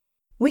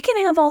 We can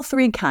have all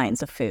 3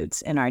 kinds of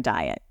foods in our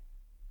diet.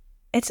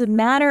 It's a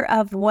matter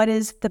of what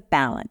is the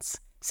balance.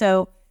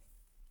 So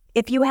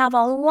if you have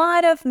a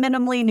lot of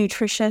minimally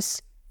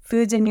nutritious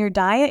foods in your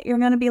diet, you're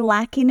going to be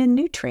lacking in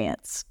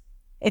nutrients.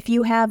 If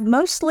you have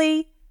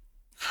mostly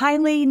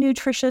highly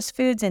nutritious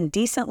foods and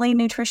decently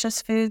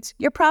nutritious foods,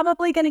 you're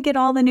probably going to get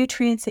all the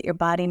nutrients that your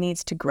body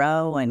needs to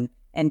grow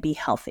and be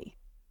healthy.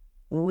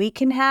 We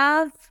can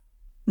have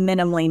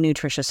minimally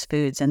nutritious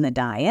foods in the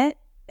diet,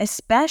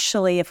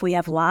 especially if we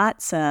have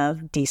lots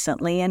of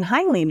decently and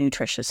highly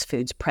nutritious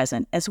foods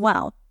present as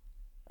well.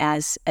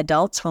 As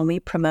adults, when we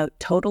promote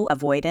total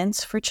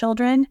avoidance for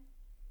children,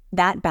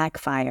 that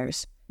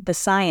backfires. The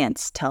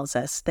science tells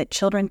us that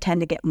children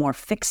tend to get more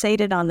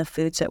fixated on the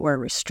foods that we're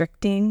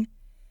restricting.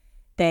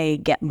 They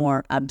get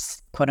more,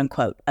 quote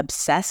unquote,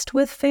 obsessed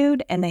with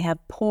food, and they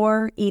have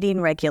poor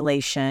eating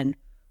regulation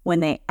when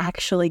they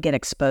actually get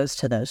exposed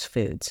to those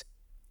foods.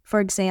 For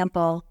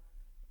example,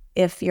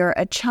 if you're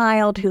a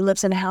child who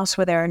lives in a house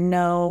where there are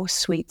no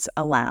sweets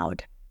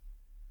allowed,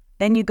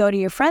 then you go to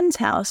your friend's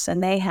house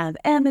and they have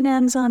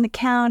M&Ms on the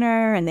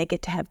counter and they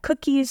get to have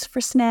cookies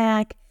for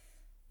snack,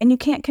 and you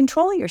can't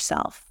control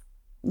yourself.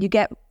 You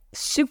get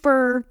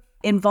super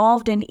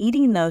involved in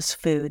eating those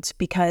foods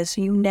because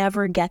you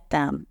never get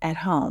them at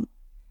home.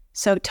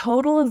 So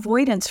total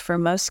avoidance for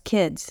most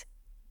kids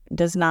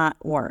does not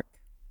work.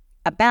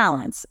 A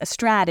balance, a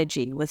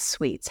strategy with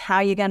sweets. How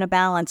are you going to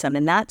balance them?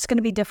 And that's going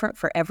to be different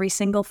for every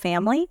single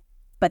family,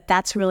 but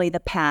that's really the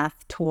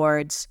path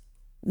towards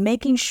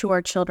making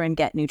sure children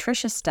get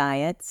nutritious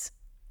diets,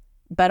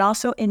 but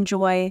also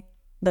enjoy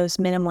those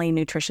minimally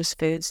nutritious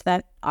foods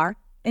that are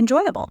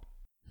enjoyable.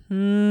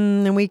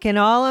 And we can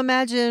all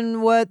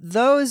imagine what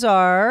those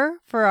are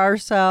for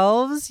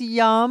ourselves.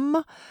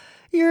 Yum.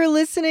 You're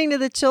listening to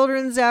the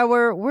Children's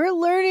Hour. We're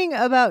learning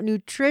about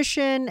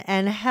nutrition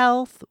and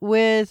health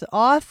with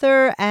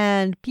author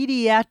and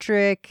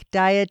pediatric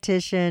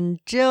dietitian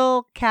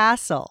Jill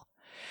Castle.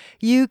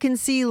 You can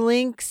see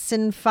links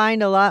and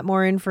find a lot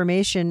more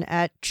information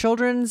at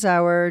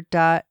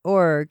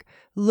childrenshour.org.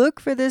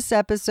 Look for this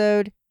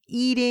episode,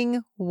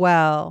 Eating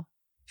Well.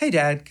 Hey,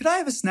 Dad, could I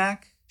have a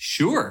snack?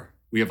 Sure.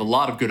 We have a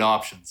lot of good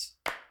options.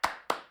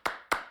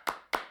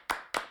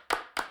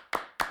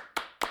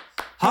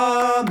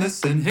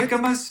 Hummus and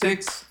jicama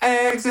sticks,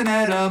 eggs and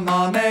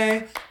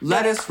edamame,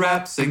 lettuce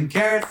wraps and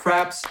carrot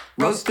fraps,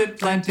 roasted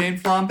plantain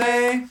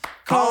flambe,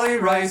 cauli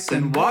rice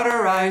and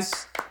water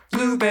ice,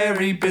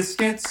 blueberry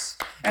biscuits,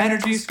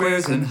 energy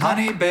squares and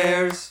honey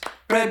bears,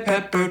 red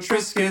pepper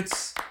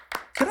Triscuits.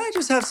 Could I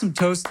just have some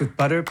toast with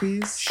butter,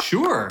 please?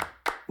 Sure.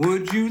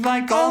 Would you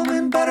like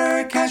almond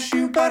butter,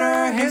 cashew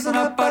butter,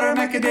 hazelnut butter,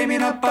 macadamia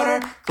nut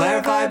butter,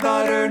 clarified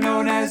butter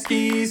known as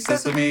ghee,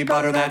 sesame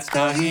butter, that's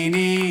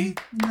tahini?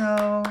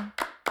 No.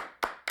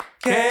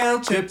 Kale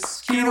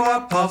chips,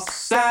 quinoa puffs,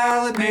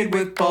 salad made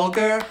with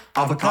bulgur,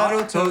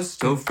 avocado toast,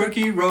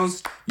 tofurkey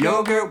roast,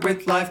 yogurt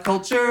with live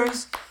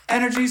cultures,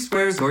 energy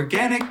squares,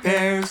 organic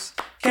pears,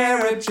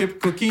 carrot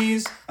chip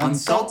cookies,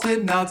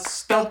 unsalted nuts,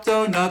 spelt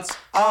donuts,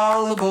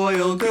 olive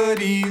oil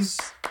goodies.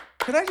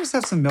 Could I just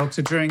have some milk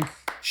to drink?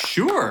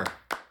 Sure.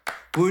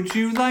 Would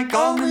you like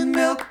almond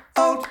milk,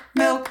 oat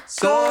milk,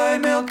 soy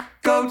milk,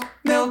 goat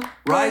milk,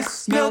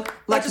 rice milk,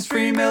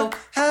 lactose-free milk?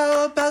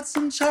 How about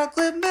some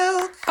chocolate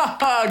milk?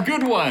 Haha,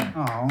 good one.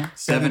 Oh.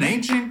 7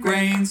 ancient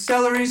grains,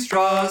 celery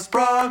straws,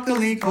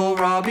 broccoli,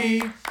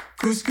 kohlrabi,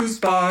 couscous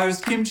bars,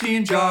 kimchi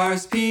in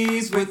jars,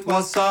 peas with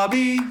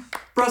wasabi,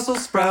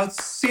 Brussels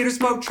sprouts, cedar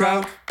smoked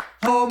trout,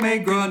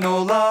 homemade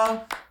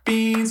granola,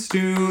 bean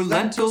stew,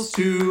 lentil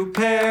stew,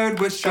 paired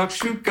with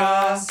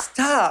shakshuka.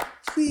 Stop.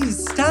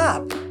 Please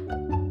stop.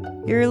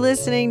 You're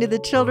listening to the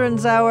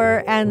Children's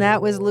Hour, and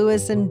that was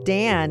Louis and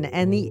Dan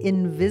and the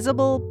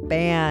Invisible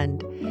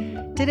Band.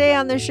 Today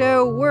on the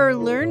show, we're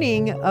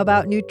learning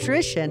about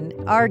nutrition.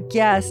 Our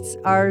guests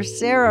are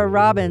Sara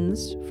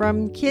Robbins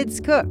from Kids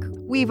Cook,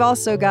 We've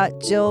also got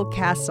Jill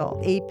Castle,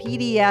 a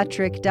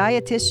pediatric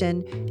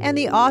dietitian and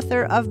the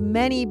author of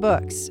many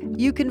books.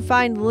 You can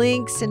find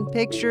links and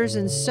pictures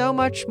and so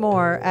much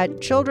more at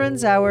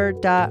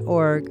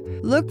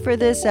childrenshour.org. Look for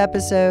this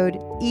episode,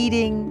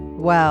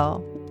 Eating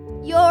Well.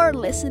 You're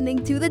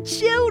listening to the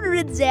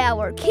Children's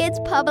Hour, Kids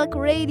Public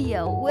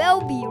Radio.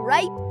 We'll be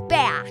right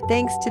back.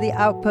 Thanks to the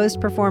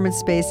Outpost Performance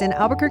Space in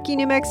Albuquerque,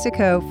 New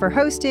Mexico for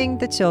hosting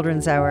the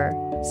Children's Hour.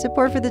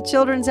 Support for the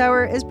Children's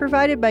Hour is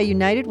provided by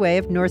United Way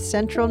of North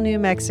Central New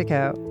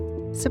Mexico.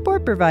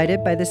 Support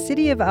provided by the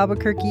City of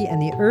Albuquerque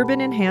and the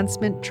Urban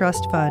Enhancement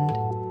Trust Fund.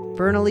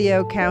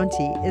 Bernalillo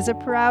County is a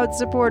proud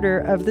supporter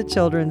of the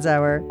Children's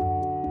Hour.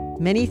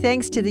 Many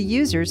thanks to the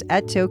users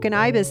at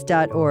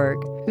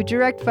tokenibis.org who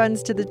direct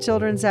funds to the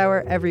Children's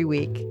Hour every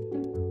week.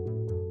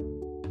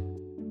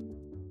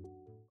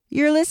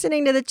 You're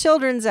listening to the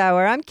Children's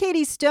Hour. I'm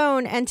Katie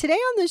Stone, and today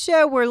on the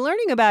show, we're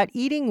learning about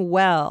eating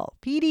well.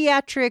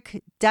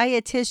 Pediatric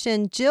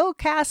dietitian Jill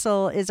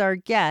Castle is our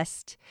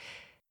guest.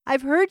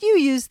 I've heard you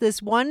use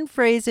this one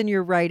phrase in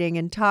your writing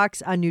and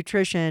talks on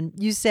nutrition.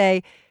 You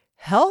say,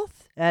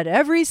 health at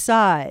every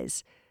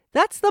size.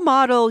 That's the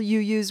model you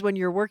use when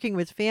you're working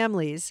with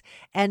families,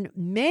 and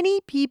many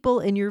people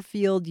in your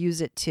field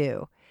use it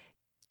too.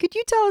 Could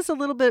you tell us a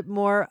little bit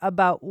more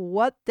about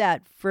what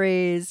that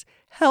phrase,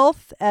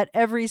 health at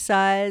every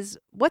size,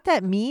 what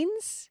that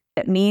means?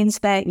 It means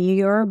that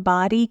your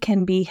body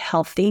can be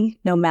healthy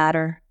no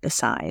matter the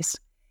size.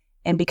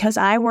 And because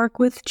I work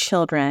with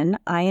children,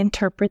 I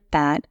interpret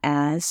that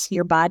as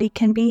your body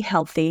can be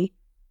healthy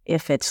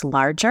if it's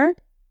larger,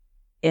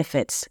 if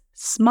it's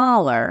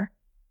smaller,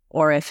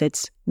 or if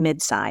it's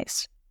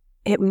mid-size.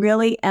 It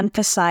really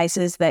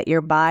emphasizes that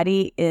your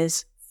body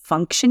is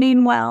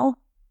functioning well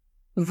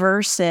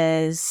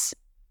versus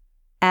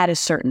at a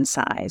certain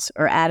size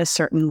or at a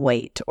certain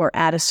weight or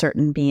at a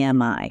certain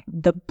BMI.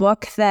 The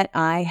book that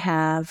I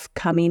have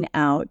coming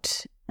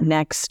out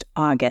next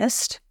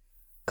August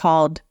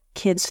called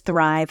Kids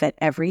Thrive at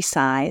Every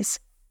Size,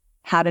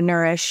 How to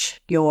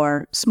Nourish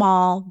Your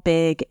Small,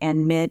 Big,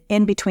 and Mid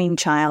in-between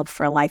child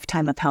for a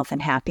lifetime of health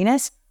and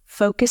happiness,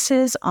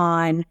 focuses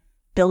on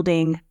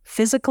building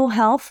physical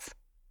health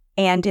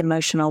and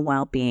emotional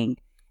well-being.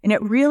 And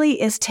it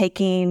really is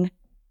taking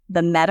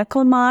the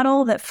medical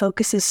model that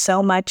focuses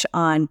so much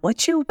on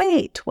what's your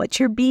weight, what's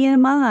your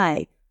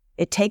BMI.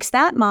 It takes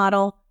that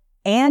model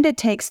and it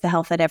takes the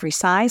health at every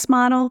size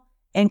model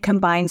and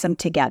combines them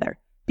together.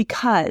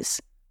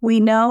 Because we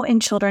know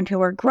in children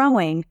who are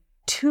growing,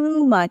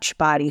 too much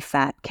body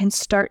fat can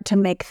start to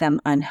make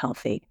them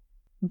unhealthy.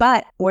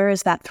 But where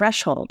is that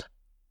threshold?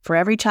 For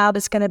every child,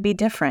 it's going to be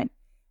different.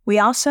 We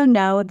also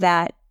know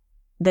that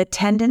the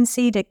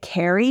tendency to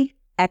carry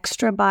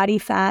extra body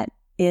fat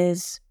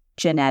is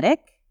genetic.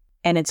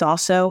 And it's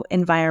also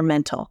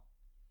environmental.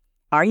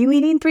 Are you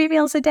eating 3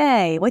 meals a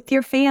day with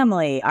your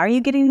family? Are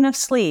you getting enough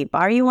sleep?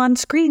 Are you on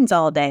screens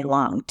all day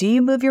long? Do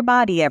you move your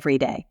body every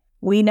day?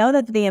 We know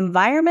that the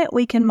environment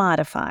we can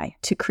modify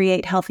to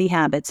create healthy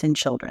habits in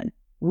children.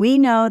 We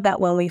know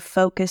that when we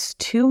focus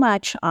too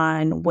much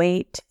on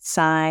weight,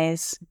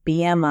 size,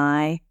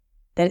 BMI,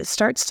 that it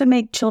starts to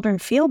make children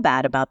feel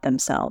bad about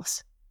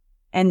themselves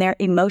and their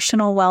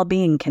emotional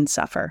well-being can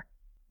suffer.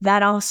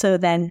 That also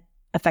then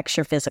affects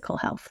your physical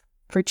health.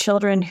 For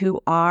children who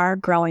are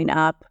growing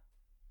up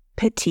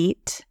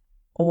petite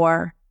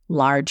or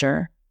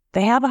larger,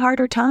 they have a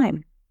harder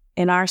time.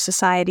 In our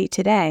society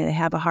today, they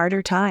have a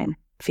harder time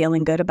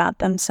feeling good about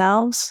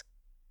themselves,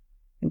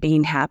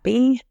 being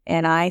happy.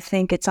 And I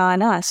think it's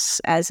on us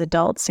as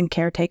adults and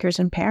caretakers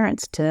and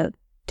parents to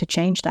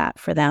change that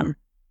for them.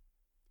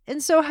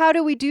 And so how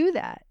do we do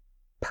that?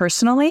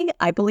 Personally,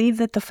 I believe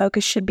that the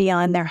focus should be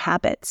on their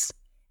habits.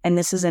 And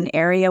this is an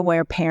area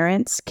where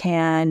parents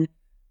can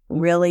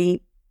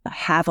really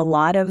have a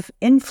lot of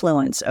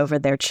influence over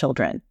their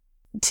children.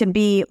 To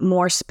be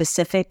more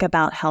specific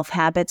about health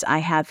habits, I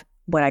have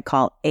what I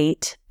call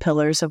 8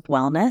 pillars of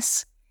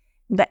wellness.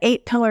 The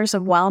 8 pillars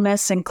of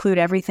wellness include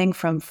everything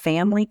from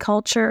family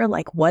culture,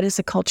 like what is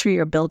the culture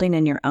you're building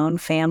in your own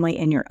family,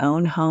 in your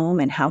own home,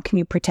 and how can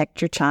you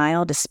protect your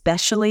child,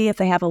 especially if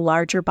they have a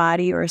larger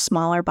body or a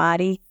smaller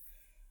body,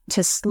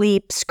 to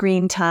sleep,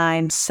 screen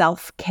time,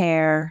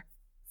 self-care,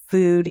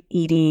 food,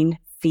 eating,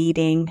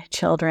 feeding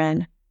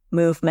children,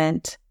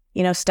 movement.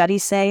 You know,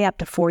 studies say up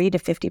to 40 to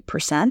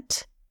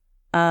 50%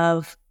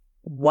 of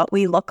what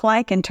we look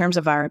like in terms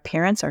of our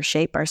appearance, our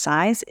shape, our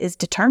size is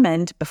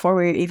determined before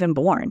we were even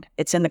born.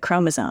 It's in the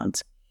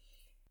chromosomes.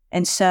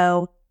 And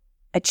so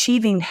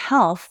achieving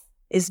health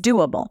is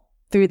doable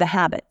through the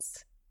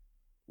habits.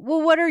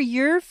 Well, what are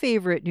your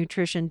favorite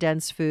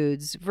nutrition-dense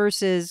foods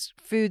versus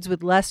foods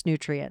with less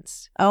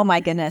nutrients? Oh, my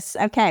goodness.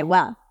 Okay,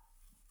 well,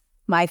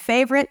 my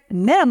favorite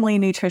minimally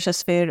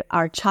nutritious food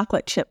are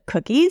chocolate chip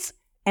cookies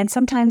and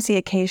sometimes the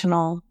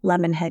occasional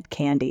lemon head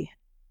candy.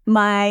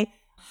 My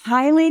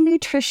highly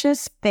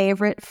nutritious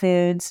favorite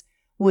foods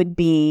would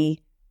be,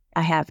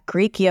 I have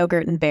Greek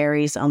yogurt and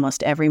berries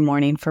almost every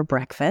morning for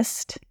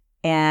breakfast,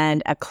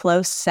 and a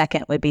close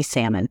second would be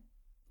salmon.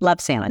 Love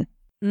salmon.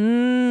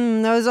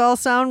 Those all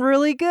sound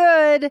really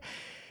good.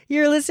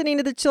 You're listening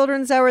to the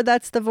Children's Hour.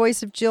 That's the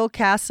voice of Jill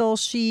Castle.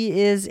 She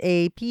is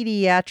a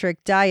pediatric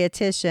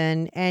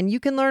dietitian, and you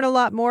can learn a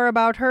lot more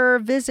about her.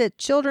 Visit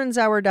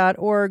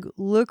childrenshour.org.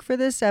 Look for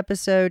this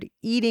episode,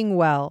 Eating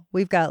Well.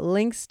 We've got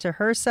links to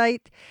her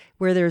site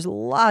where there's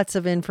lots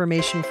of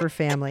information for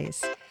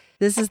families.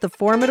 This is the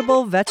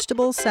Formidable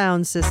Vegetable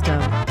Sound System,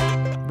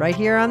 right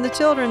here on the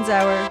Children's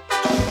Hour.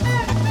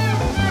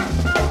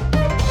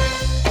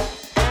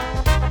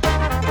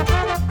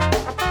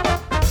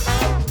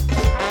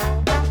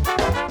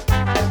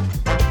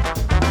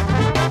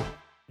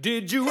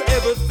 Did you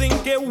ever think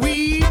that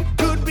weed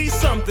could be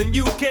something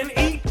you can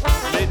eat?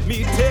 Let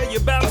me tell you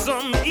about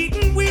some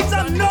eating weeds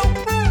I know.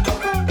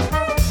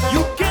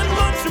 You can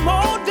munch them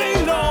all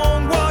day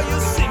long while you're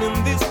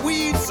singing this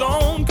weed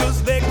song,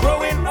 'cause they're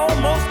growing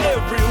almost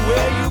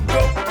everywhere you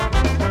go.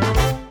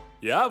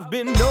 Yeah, I've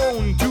been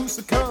known to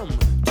succumb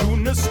to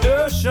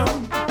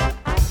nasturtium,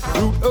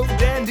 root of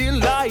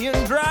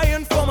dandelion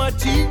drying for my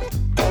teeth.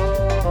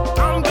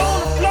 I'm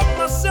gonna pluck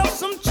myself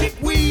some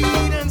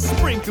chickweed and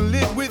sprinkle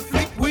it with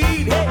liquid.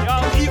 Hey,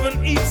 I'll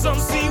even eat some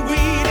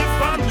seaweed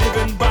if I'm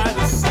living by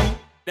the sea.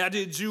 Now,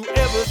 did you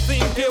ever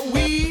think that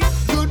weed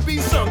could be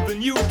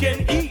something you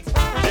can eat?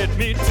 Let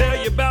me tell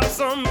you about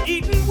some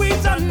eating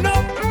weeds I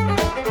know.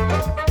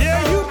 Yeah,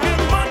 you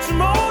can munch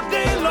them all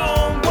day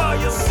long while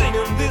you're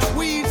singing this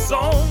weed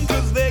song,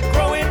 'cause they're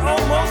growing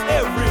almost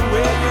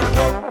everywhere you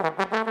go.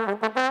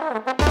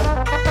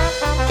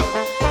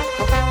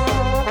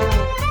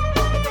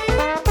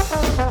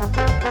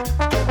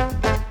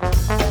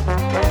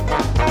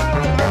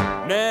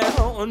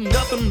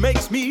 Nothing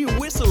makes me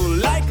whistle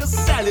like a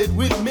salad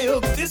with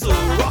milk thistle.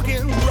 Rock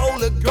and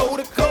roller, go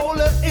to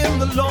cola in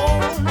the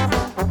lawn.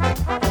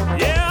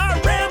 Yeah,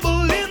 I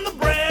ramble in the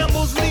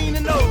brambles,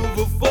 leaning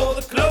over for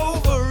the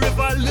clover. If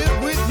I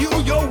lived with you,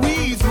 your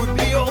weeds would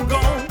be all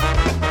gone.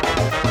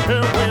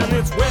 And when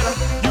it's wetter,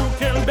 you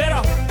can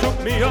better cook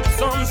me up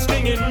some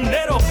stinging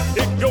nettle.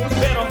 It goes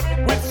better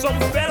with some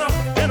feta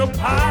and a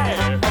pie.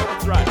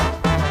 That's right.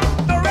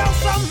 Or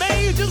else I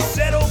may just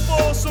settle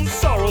for some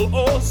sorrel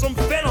or some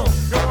fennel.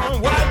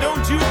 Why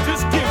don't you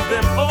just give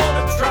them all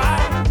a try?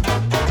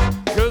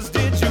 'Cause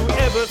did you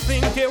ever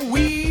think that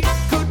weed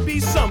could be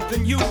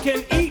something you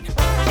can eat?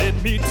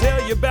 Let me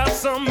tell you about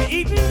some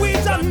eating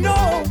weeds I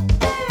know.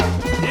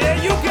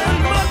 Yeah, you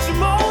can munch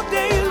them all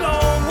day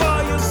long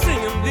while you're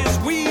singing this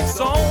weed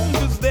song,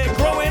 'cause they're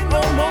growing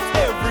almost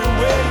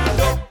everywhere you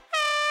go.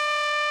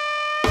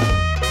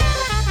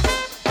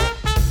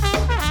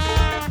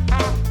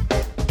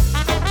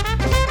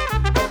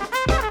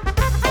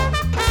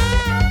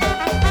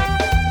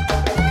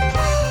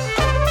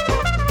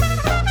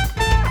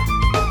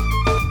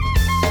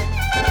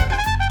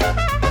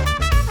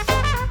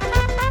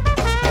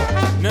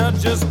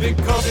 Just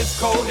because it's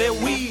called a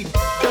weed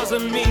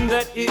doesn't mean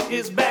that it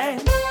is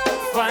bad.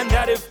 Find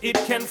out if it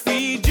can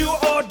feed you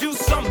or do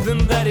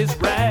something that is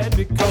rad.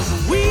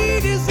 Because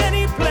weed is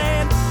any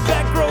plant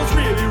that grows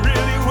really,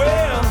 really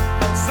well.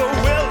 So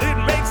well it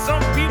makes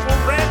some people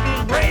rant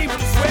and rave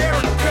and swear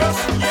and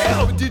curse and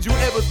yell. But did you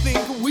ever think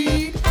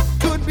weed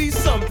could be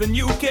something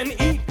you can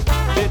eat?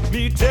 Let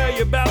me tell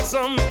you about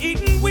some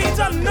eating weeds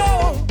I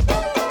know.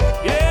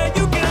 Yeah,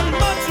 you can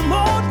munch them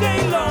all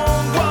day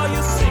long while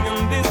you're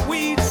singing this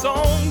weed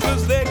song,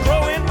 'cause they're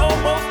growing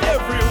almost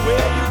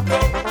everywhere you go.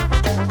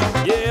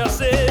 Yeah, I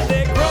said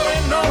they're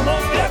growing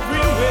almost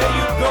everywhere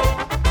you go.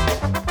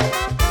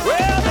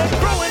 Well, they're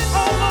growing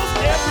almost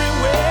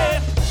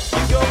everywhere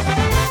you go.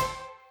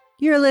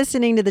 You're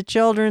listening to the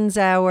Children's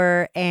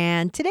Hour,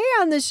 and today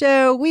on the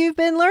show, we've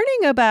been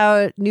learning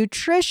about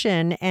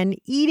nutrition and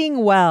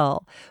eating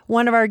well.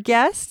 One of our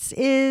guests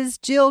is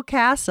Jill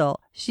Castle.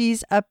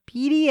 She's a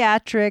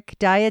pediatric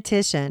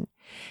dietitian.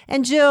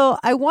 And Jill,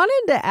 I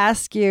wanted to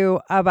ask you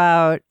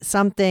about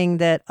something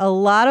that a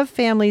lot of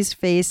families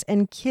face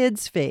and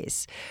kids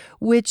face,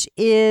 which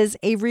is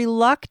a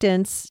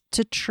reluctance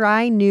to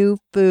try new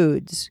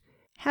foods.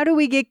 How do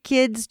we get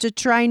kids to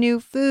try new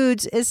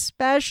foods,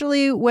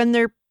 especially when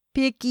they're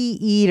picky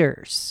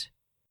eaters?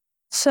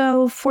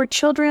 So for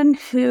children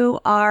who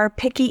are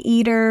picky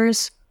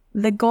eaters,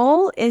 the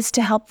goal is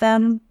to help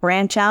them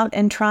branch out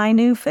and try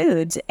new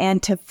foods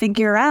and to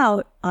figure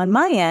out on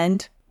my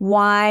end,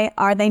 why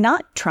are they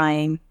not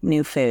trying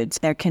new foods?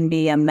 There can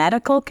be a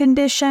medical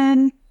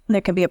condition.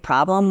 There can be a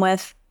problem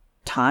with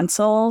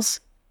tonsils.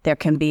 There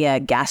can be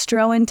a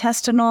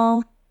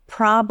gastrointestinal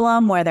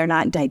problem where they're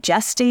not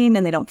digesting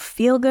and they don't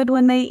feel good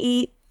when they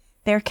eat.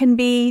 There can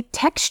be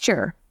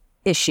texture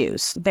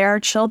issues. There are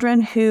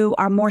children who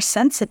are more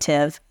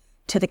sensitive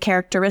to the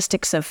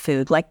characteristics of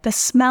food, like the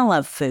smell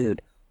of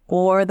food,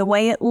 or the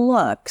way it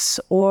looks,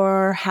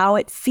 or how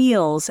it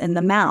feels in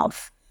the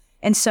mouth.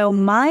 And so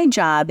my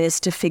job is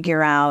to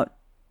figure out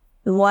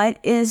what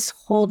is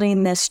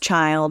holding this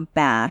child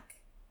back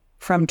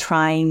from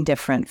trying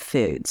different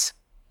foods.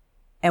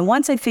 And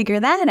once I figure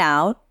that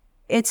out,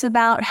 it's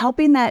about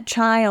helping that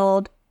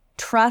child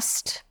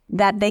trust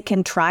that they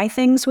can try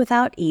things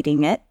without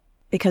eating it.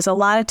 Because a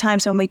lot of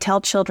times when we tell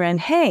children,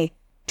 hey,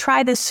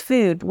 try this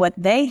food, what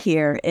they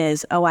hear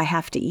is, oh, I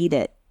have to eat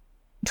it.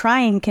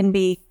 Trying can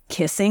be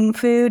kissing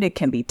food. It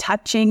can be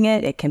touching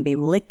it. It can be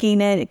licking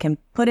it. It can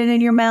put it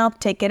in your mouth,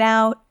 take it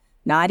out,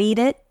 not eat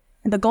it.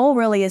 And the goal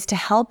really is to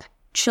help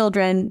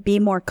children be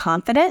more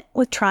confident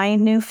with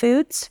trying new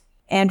foods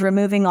and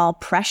removing all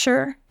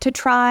pressure to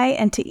try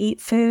and to eat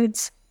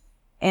foods,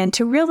 and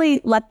to really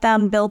let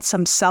them build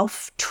some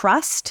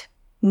self-trust,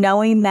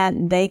 knowing that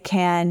they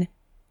can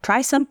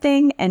try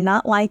something and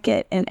not like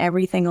it and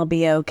everything will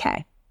be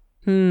okay.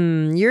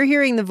 You're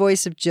hearing the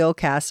voice of Jill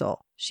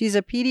Castle. She's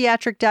a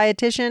pediatric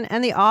dietitian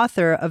and the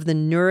author of The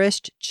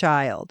Nourished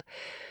Child.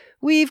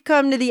 We've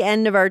come to the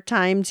end of our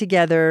time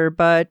together,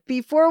 but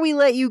before we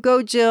let you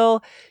go,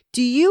 Jill,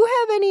 do you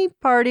have any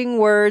parting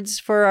words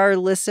for our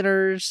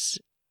listeners?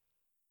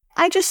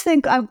 I just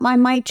think I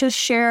might just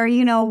share,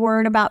 a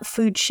word about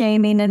food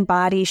shaming and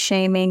body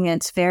shaming.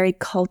 It's very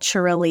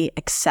culturally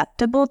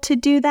acceptable to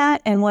do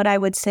that. And what I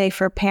would say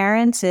for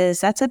parents is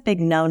that's a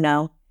big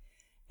no-no.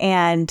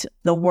 And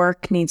the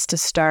work needs to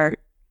start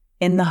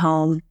in the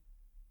home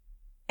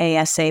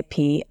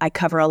ASAP. I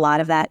cover a lot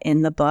of that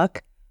in the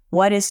book.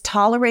 What is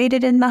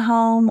tolerated in the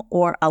home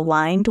or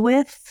aligned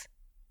with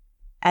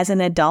as an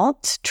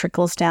adult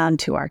trickles down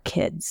to our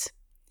kids.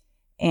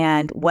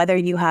 And whether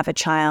you have a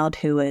child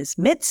who is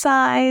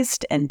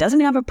mid-sized and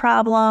doesn't have a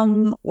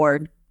problem,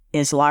 or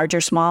is large or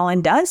small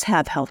and does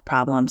have health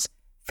problems,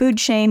 food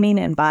shaming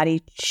and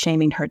body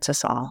shaming hurts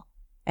us all.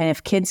 And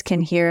if kids can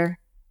hear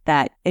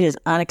that it is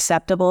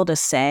unacceptable to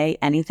say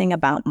anything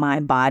about my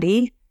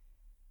body,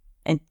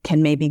 and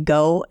can maybe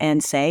go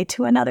and say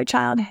to another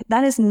child,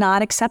 that is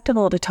not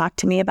acceptable to talk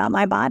to me about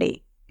my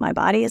body. My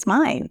body is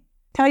mine.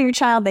 Tell your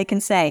child they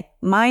can say,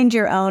 mind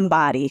your own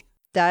body.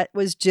 That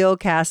was Jill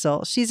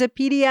Castle. She's a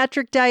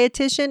pediatric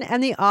dietitian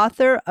and the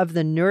author of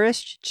The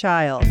Nourished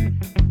Child.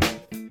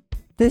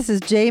 This is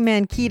Jay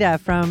Mankita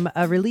from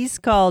a release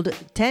called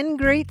 10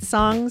 Great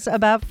Songs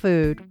About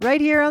Food,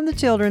 right here on the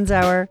Children's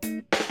Hour.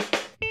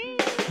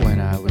 When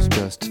I was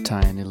just a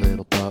tiny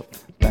little pup,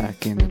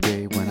 back in the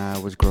day when I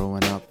was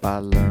growing up, I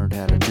learned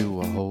how to do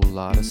a whole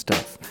lot of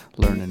stuff.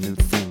 Learning new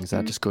things,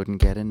 I just couldn't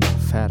get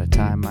enough. Had to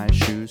tie my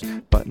shoes,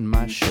 button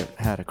my shirt,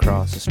 had to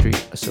cross the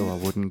street so I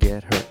wouldn't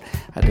get hurt.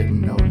 I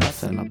didn't know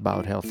nothing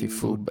about healthy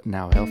food, but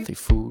now healthy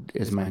food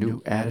is my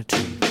new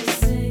attitude.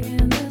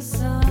 Singing this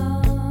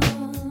song,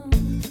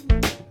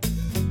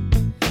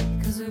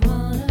 'cause we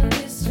wanna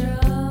be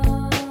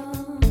strong.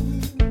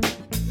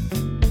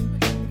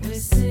 We're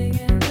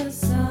singing this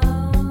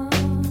song.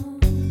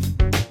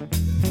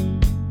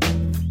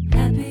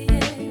 Happy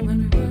when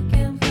we work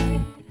and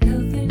play.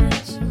 Healthy,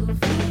 natural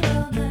food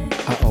all day.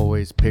 I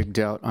always pigged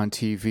out on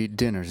TV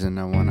dinners, and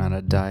I went on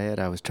a diet.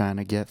 I was trying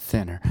to get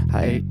thinner.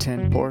 I ate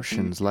 10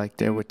 portions like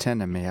there were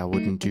 10 of me. I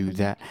wouldn't do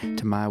that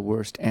to my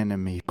worst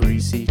enemy.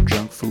 Greasy,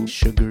 junk food,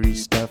 sugary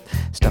stuff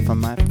on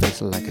my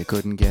face like I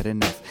couldn't get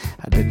enough.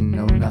 I didn't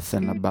know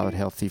nothing about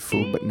healthy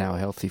food, but now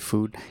healthy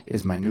food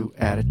is my new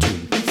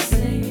attitude.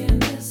 Singing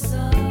this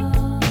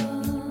song,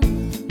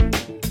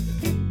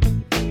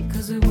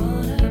 'cause we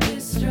wanna be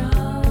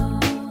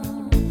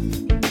strong.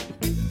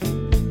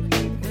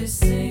 We're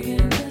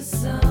singing this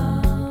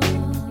song.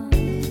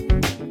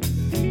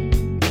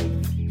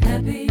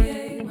 Happy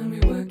when we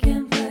work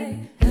and play.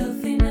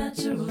 Healthy,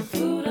 natural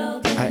food all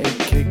day. I ate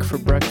cake for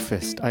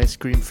breakfast, ice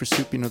cream for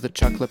soup. The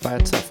chocolate by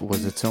itself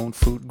was its own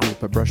food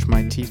group. I brushed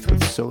my teeth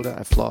with soda,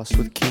 I flossed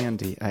with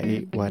candy. I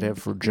ate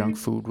whatever junk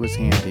food was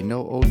handy.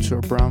 No oats or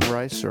brown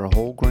rice or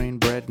whole grain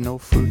bread. No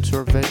fruits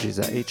or veggies,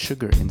 I ate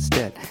sugar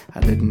instead.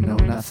 I didn't know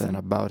nothing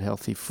about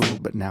healthy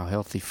food, but now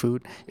healthy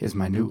food is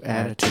my new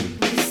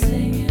attitude.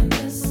 Singing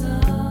this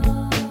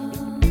song,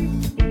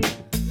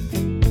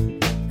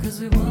 'cause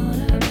we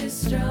wanna be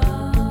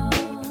strong.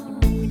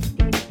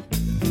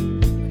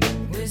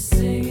 We're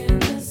singing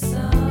this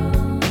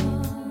song.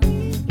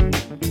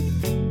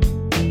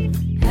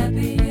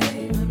 Happy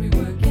when we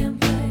work and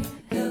play.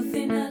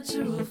 Healthy,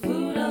 natural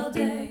food all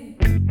day.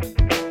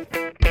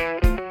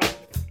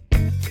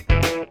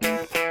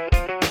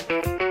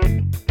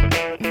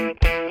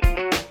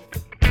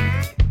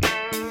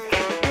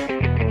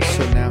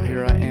 So now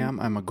here I am,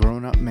 I'm a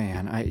grown-up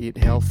man. I eat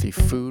healthy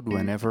food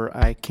whenever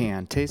I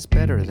can. Tastes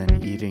better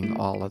than eating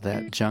all of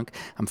that junk.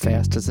 I'm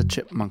fast as a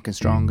chipmunk and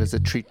strong as a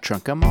tree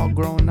trunk. I'm all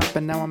grown up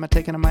and now I'm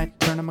taking my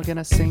turn. I'm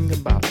gonna sing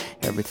about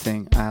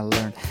everything I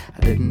learned.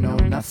 I didn't know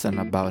nothing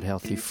about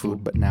healthy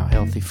food, but now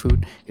healthy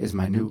food is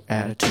my new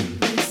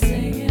attitude.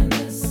 Singing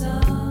this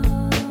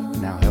song,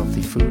 Now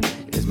healthy food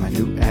is my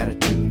new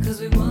attitude. 'cause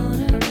we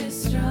wanna be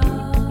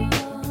strong.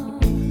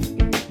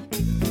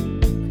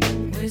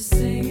 We're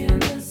singing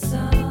this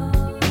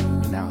song.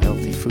 Now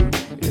healthy food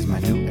is my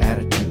new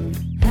attitude.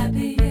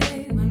 Happy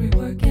when we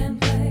work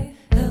and play.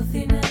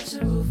 Healthy,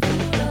 natural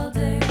food all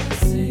day. We're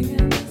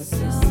singing this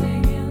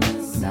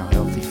song. Now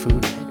healthy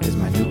food is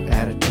my new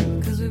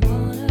attitude. 'Cause we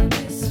wanna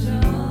be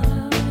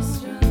strong.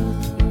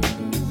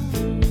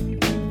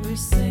 We're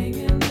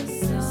singing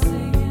this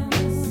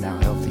song. Now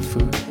healthy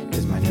food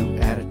is my new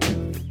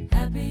attitude.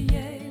 Happy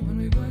when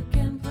we work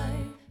and play.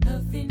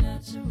 Healthy,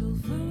 natural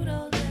food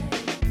all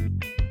day.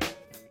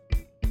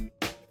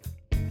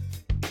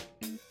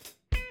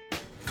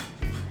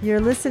 You're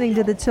listening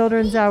to the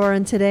Children's Hour,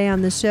 and today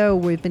on the show,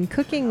 we've been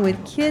cooking with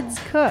Kids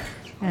Cook.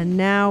 And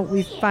now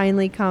we've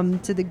finally come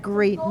to the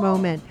great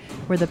moment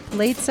where the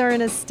plates are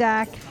in a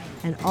stack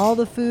and all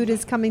the food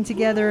is coming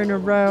together in a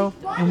row,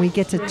 and we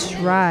get to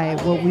try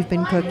what we've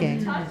been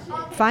cooking.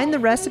 Find the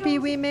recipe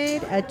we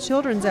made at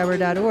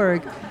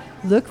childrenshour.org.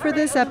 Look for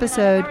this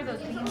episode,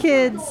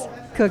 Kids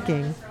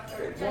Cooking.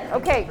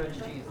 Okay,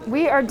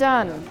 we are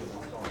done.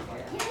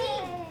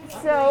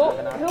 So,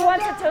 who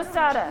wants a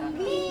tostada?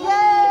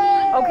 Yay!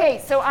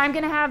 Okay, so I'm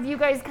going to have you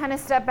guys kind of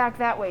step back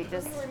that way,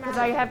 just because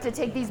I have to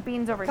take these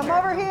beans over here. Come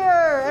over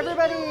here,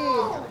 everybody.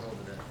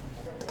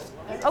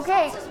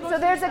 Okay, so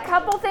there's a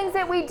couple things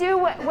that we do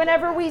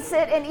whenever we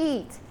sit and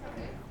eat.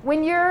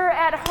 When you're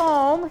at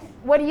home,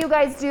 what do you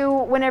guys do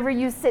whenever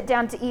you sit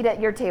down to eat at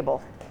your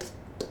table?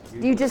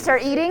 Do you just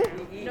start eating?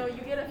 No,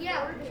 you get a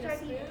fork and a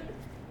spoon.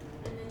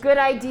 Good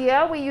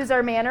idea. We use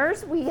our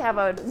manners. We have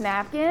a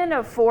napkin,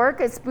 a fork,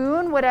 a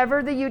spoon,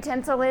 whatever the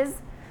utensil is.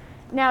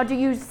 Now, do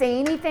you say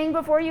anything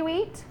before you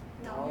eat?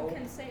 No. You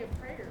can say a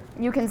prayer.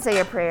 You can say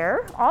a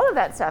prayer, all of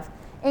that stuff.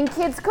 In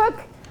Kids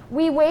Cook,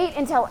 we wait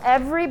until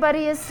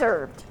everybody is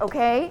served,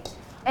 okay?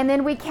 And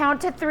then we count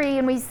to 3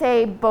 and we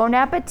say, bon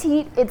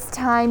appetit, it's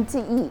time to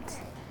eat.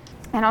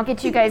 And I'll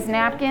get you guys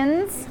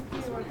napkins.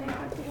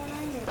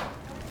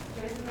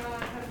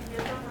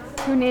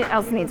 Who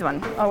else needs one?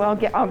 Oh,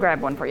 I'll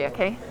grab one for you,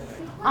 okay?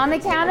 On the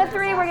count of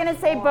 3, we're gonna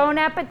say bon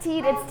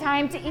appetit, it's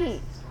time to eat.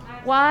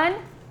 1,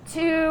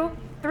 2,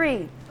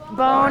 3.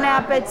 Bon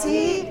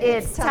appetit,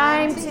 it's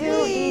time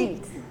to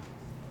eat.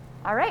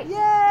 All right.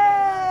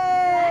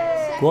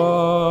 Yay!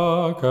 Guacamole,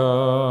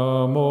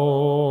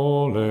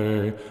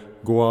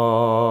 guacamole,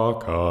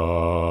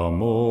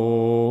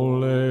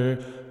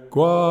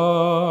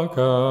 guacamole,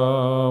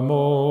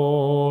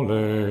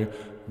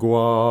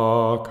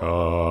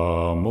 guacamole.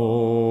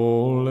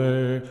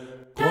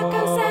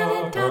 Taco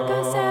salad,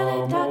 taco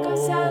salad, taco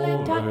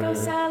salad, taco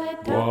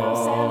salad, taco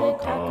salad,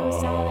 taco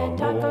salad,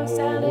 taco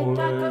salad,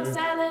 taco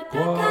salad,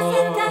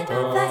 fajita,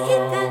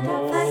 fajita,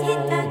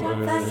 fajita,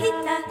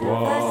 fajita,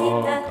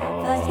 fajita,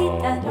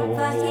 fajita,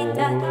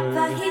 fajita,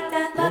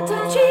 fajita, lots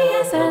of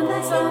cheese and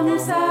some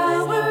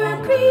sour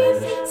cream,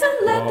 some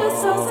lettuce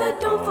sauce, and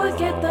don't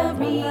forget the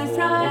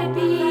refried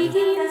beans.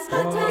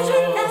 Lots of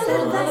cheese and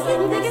little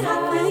jalapeno, make it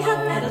hot, really hot,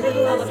 add a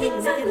little jalapeno,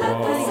 some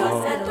lettuce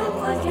sauce, and don't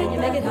forget you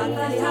make it hot,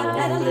 really hot,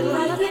 add a little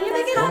jalapeno,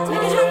 make it hot,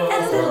 add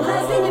a little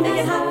jalapeno, make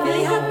it hot,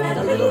 really hot, add a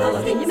little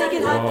jalapeno, make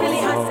it hot, really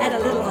hot, add a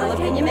little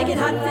jalapeno, make it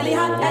hot, really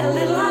hot, add a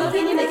little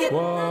jalapeno, make it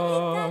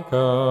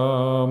Guacamole,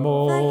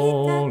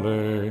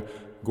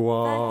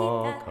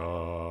 guacamole.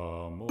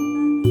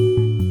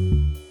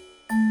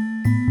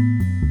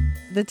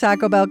 The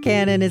Taco Bell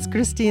Canon is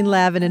Christine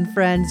Lavin and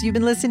friends. You've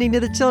been listening to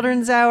the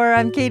Children's Hour.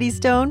 I'm Katie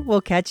Stone.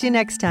 We'll catch you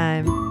next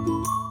time.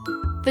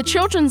 The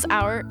Children's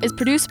Hour is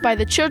produced by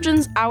the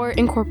Children's Hour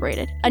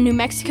Incorporated, a New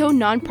Mexico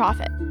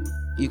nonprofit.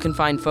 You can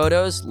find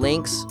photos,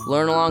 links,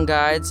 learn-along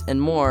guides,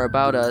 and more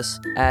about us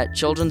at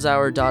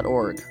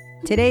childrenshour.org.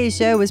 Today's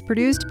show was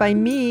produced by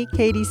me,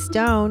 Katie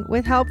Stone,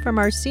 with help from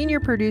our senior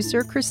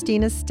producer,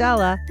 Christina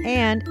Stella,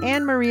 and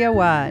Anne Maria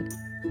Wad.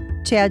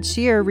 Chad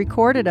Shear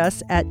recorded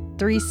us at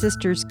Three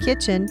Sisters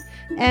Kitchen,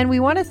 and we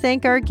want to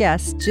thank our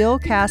guests, Jill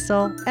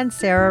Castle and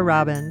Sara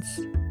Robbins.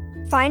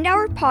 Find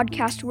our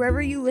podcast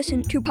wherever you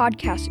listen to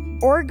podcasts,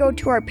 or go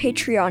to our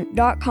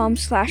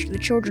patreon.com/The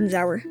Children's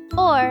Hour.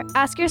 Or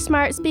ask your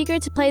smart speaker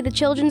to play the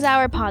Children's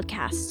Hour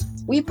podcast.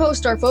 We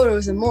post our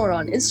photos and more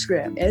on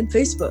Instagram and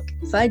Facebook.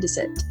 Find us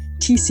at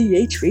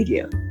TCH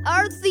Radio.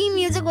 Our theme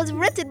music was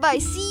written by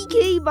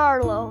C.K.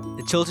 Barlow.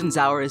 The Children's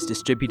Hour is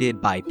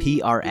distributed by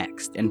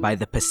PRX and by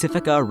the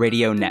Pacifica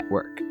Radio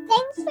Network.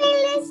 Thanks for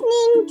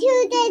listening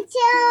to the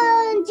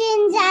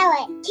Children's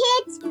Hour,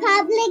 Kids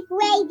Public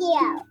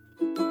Radio.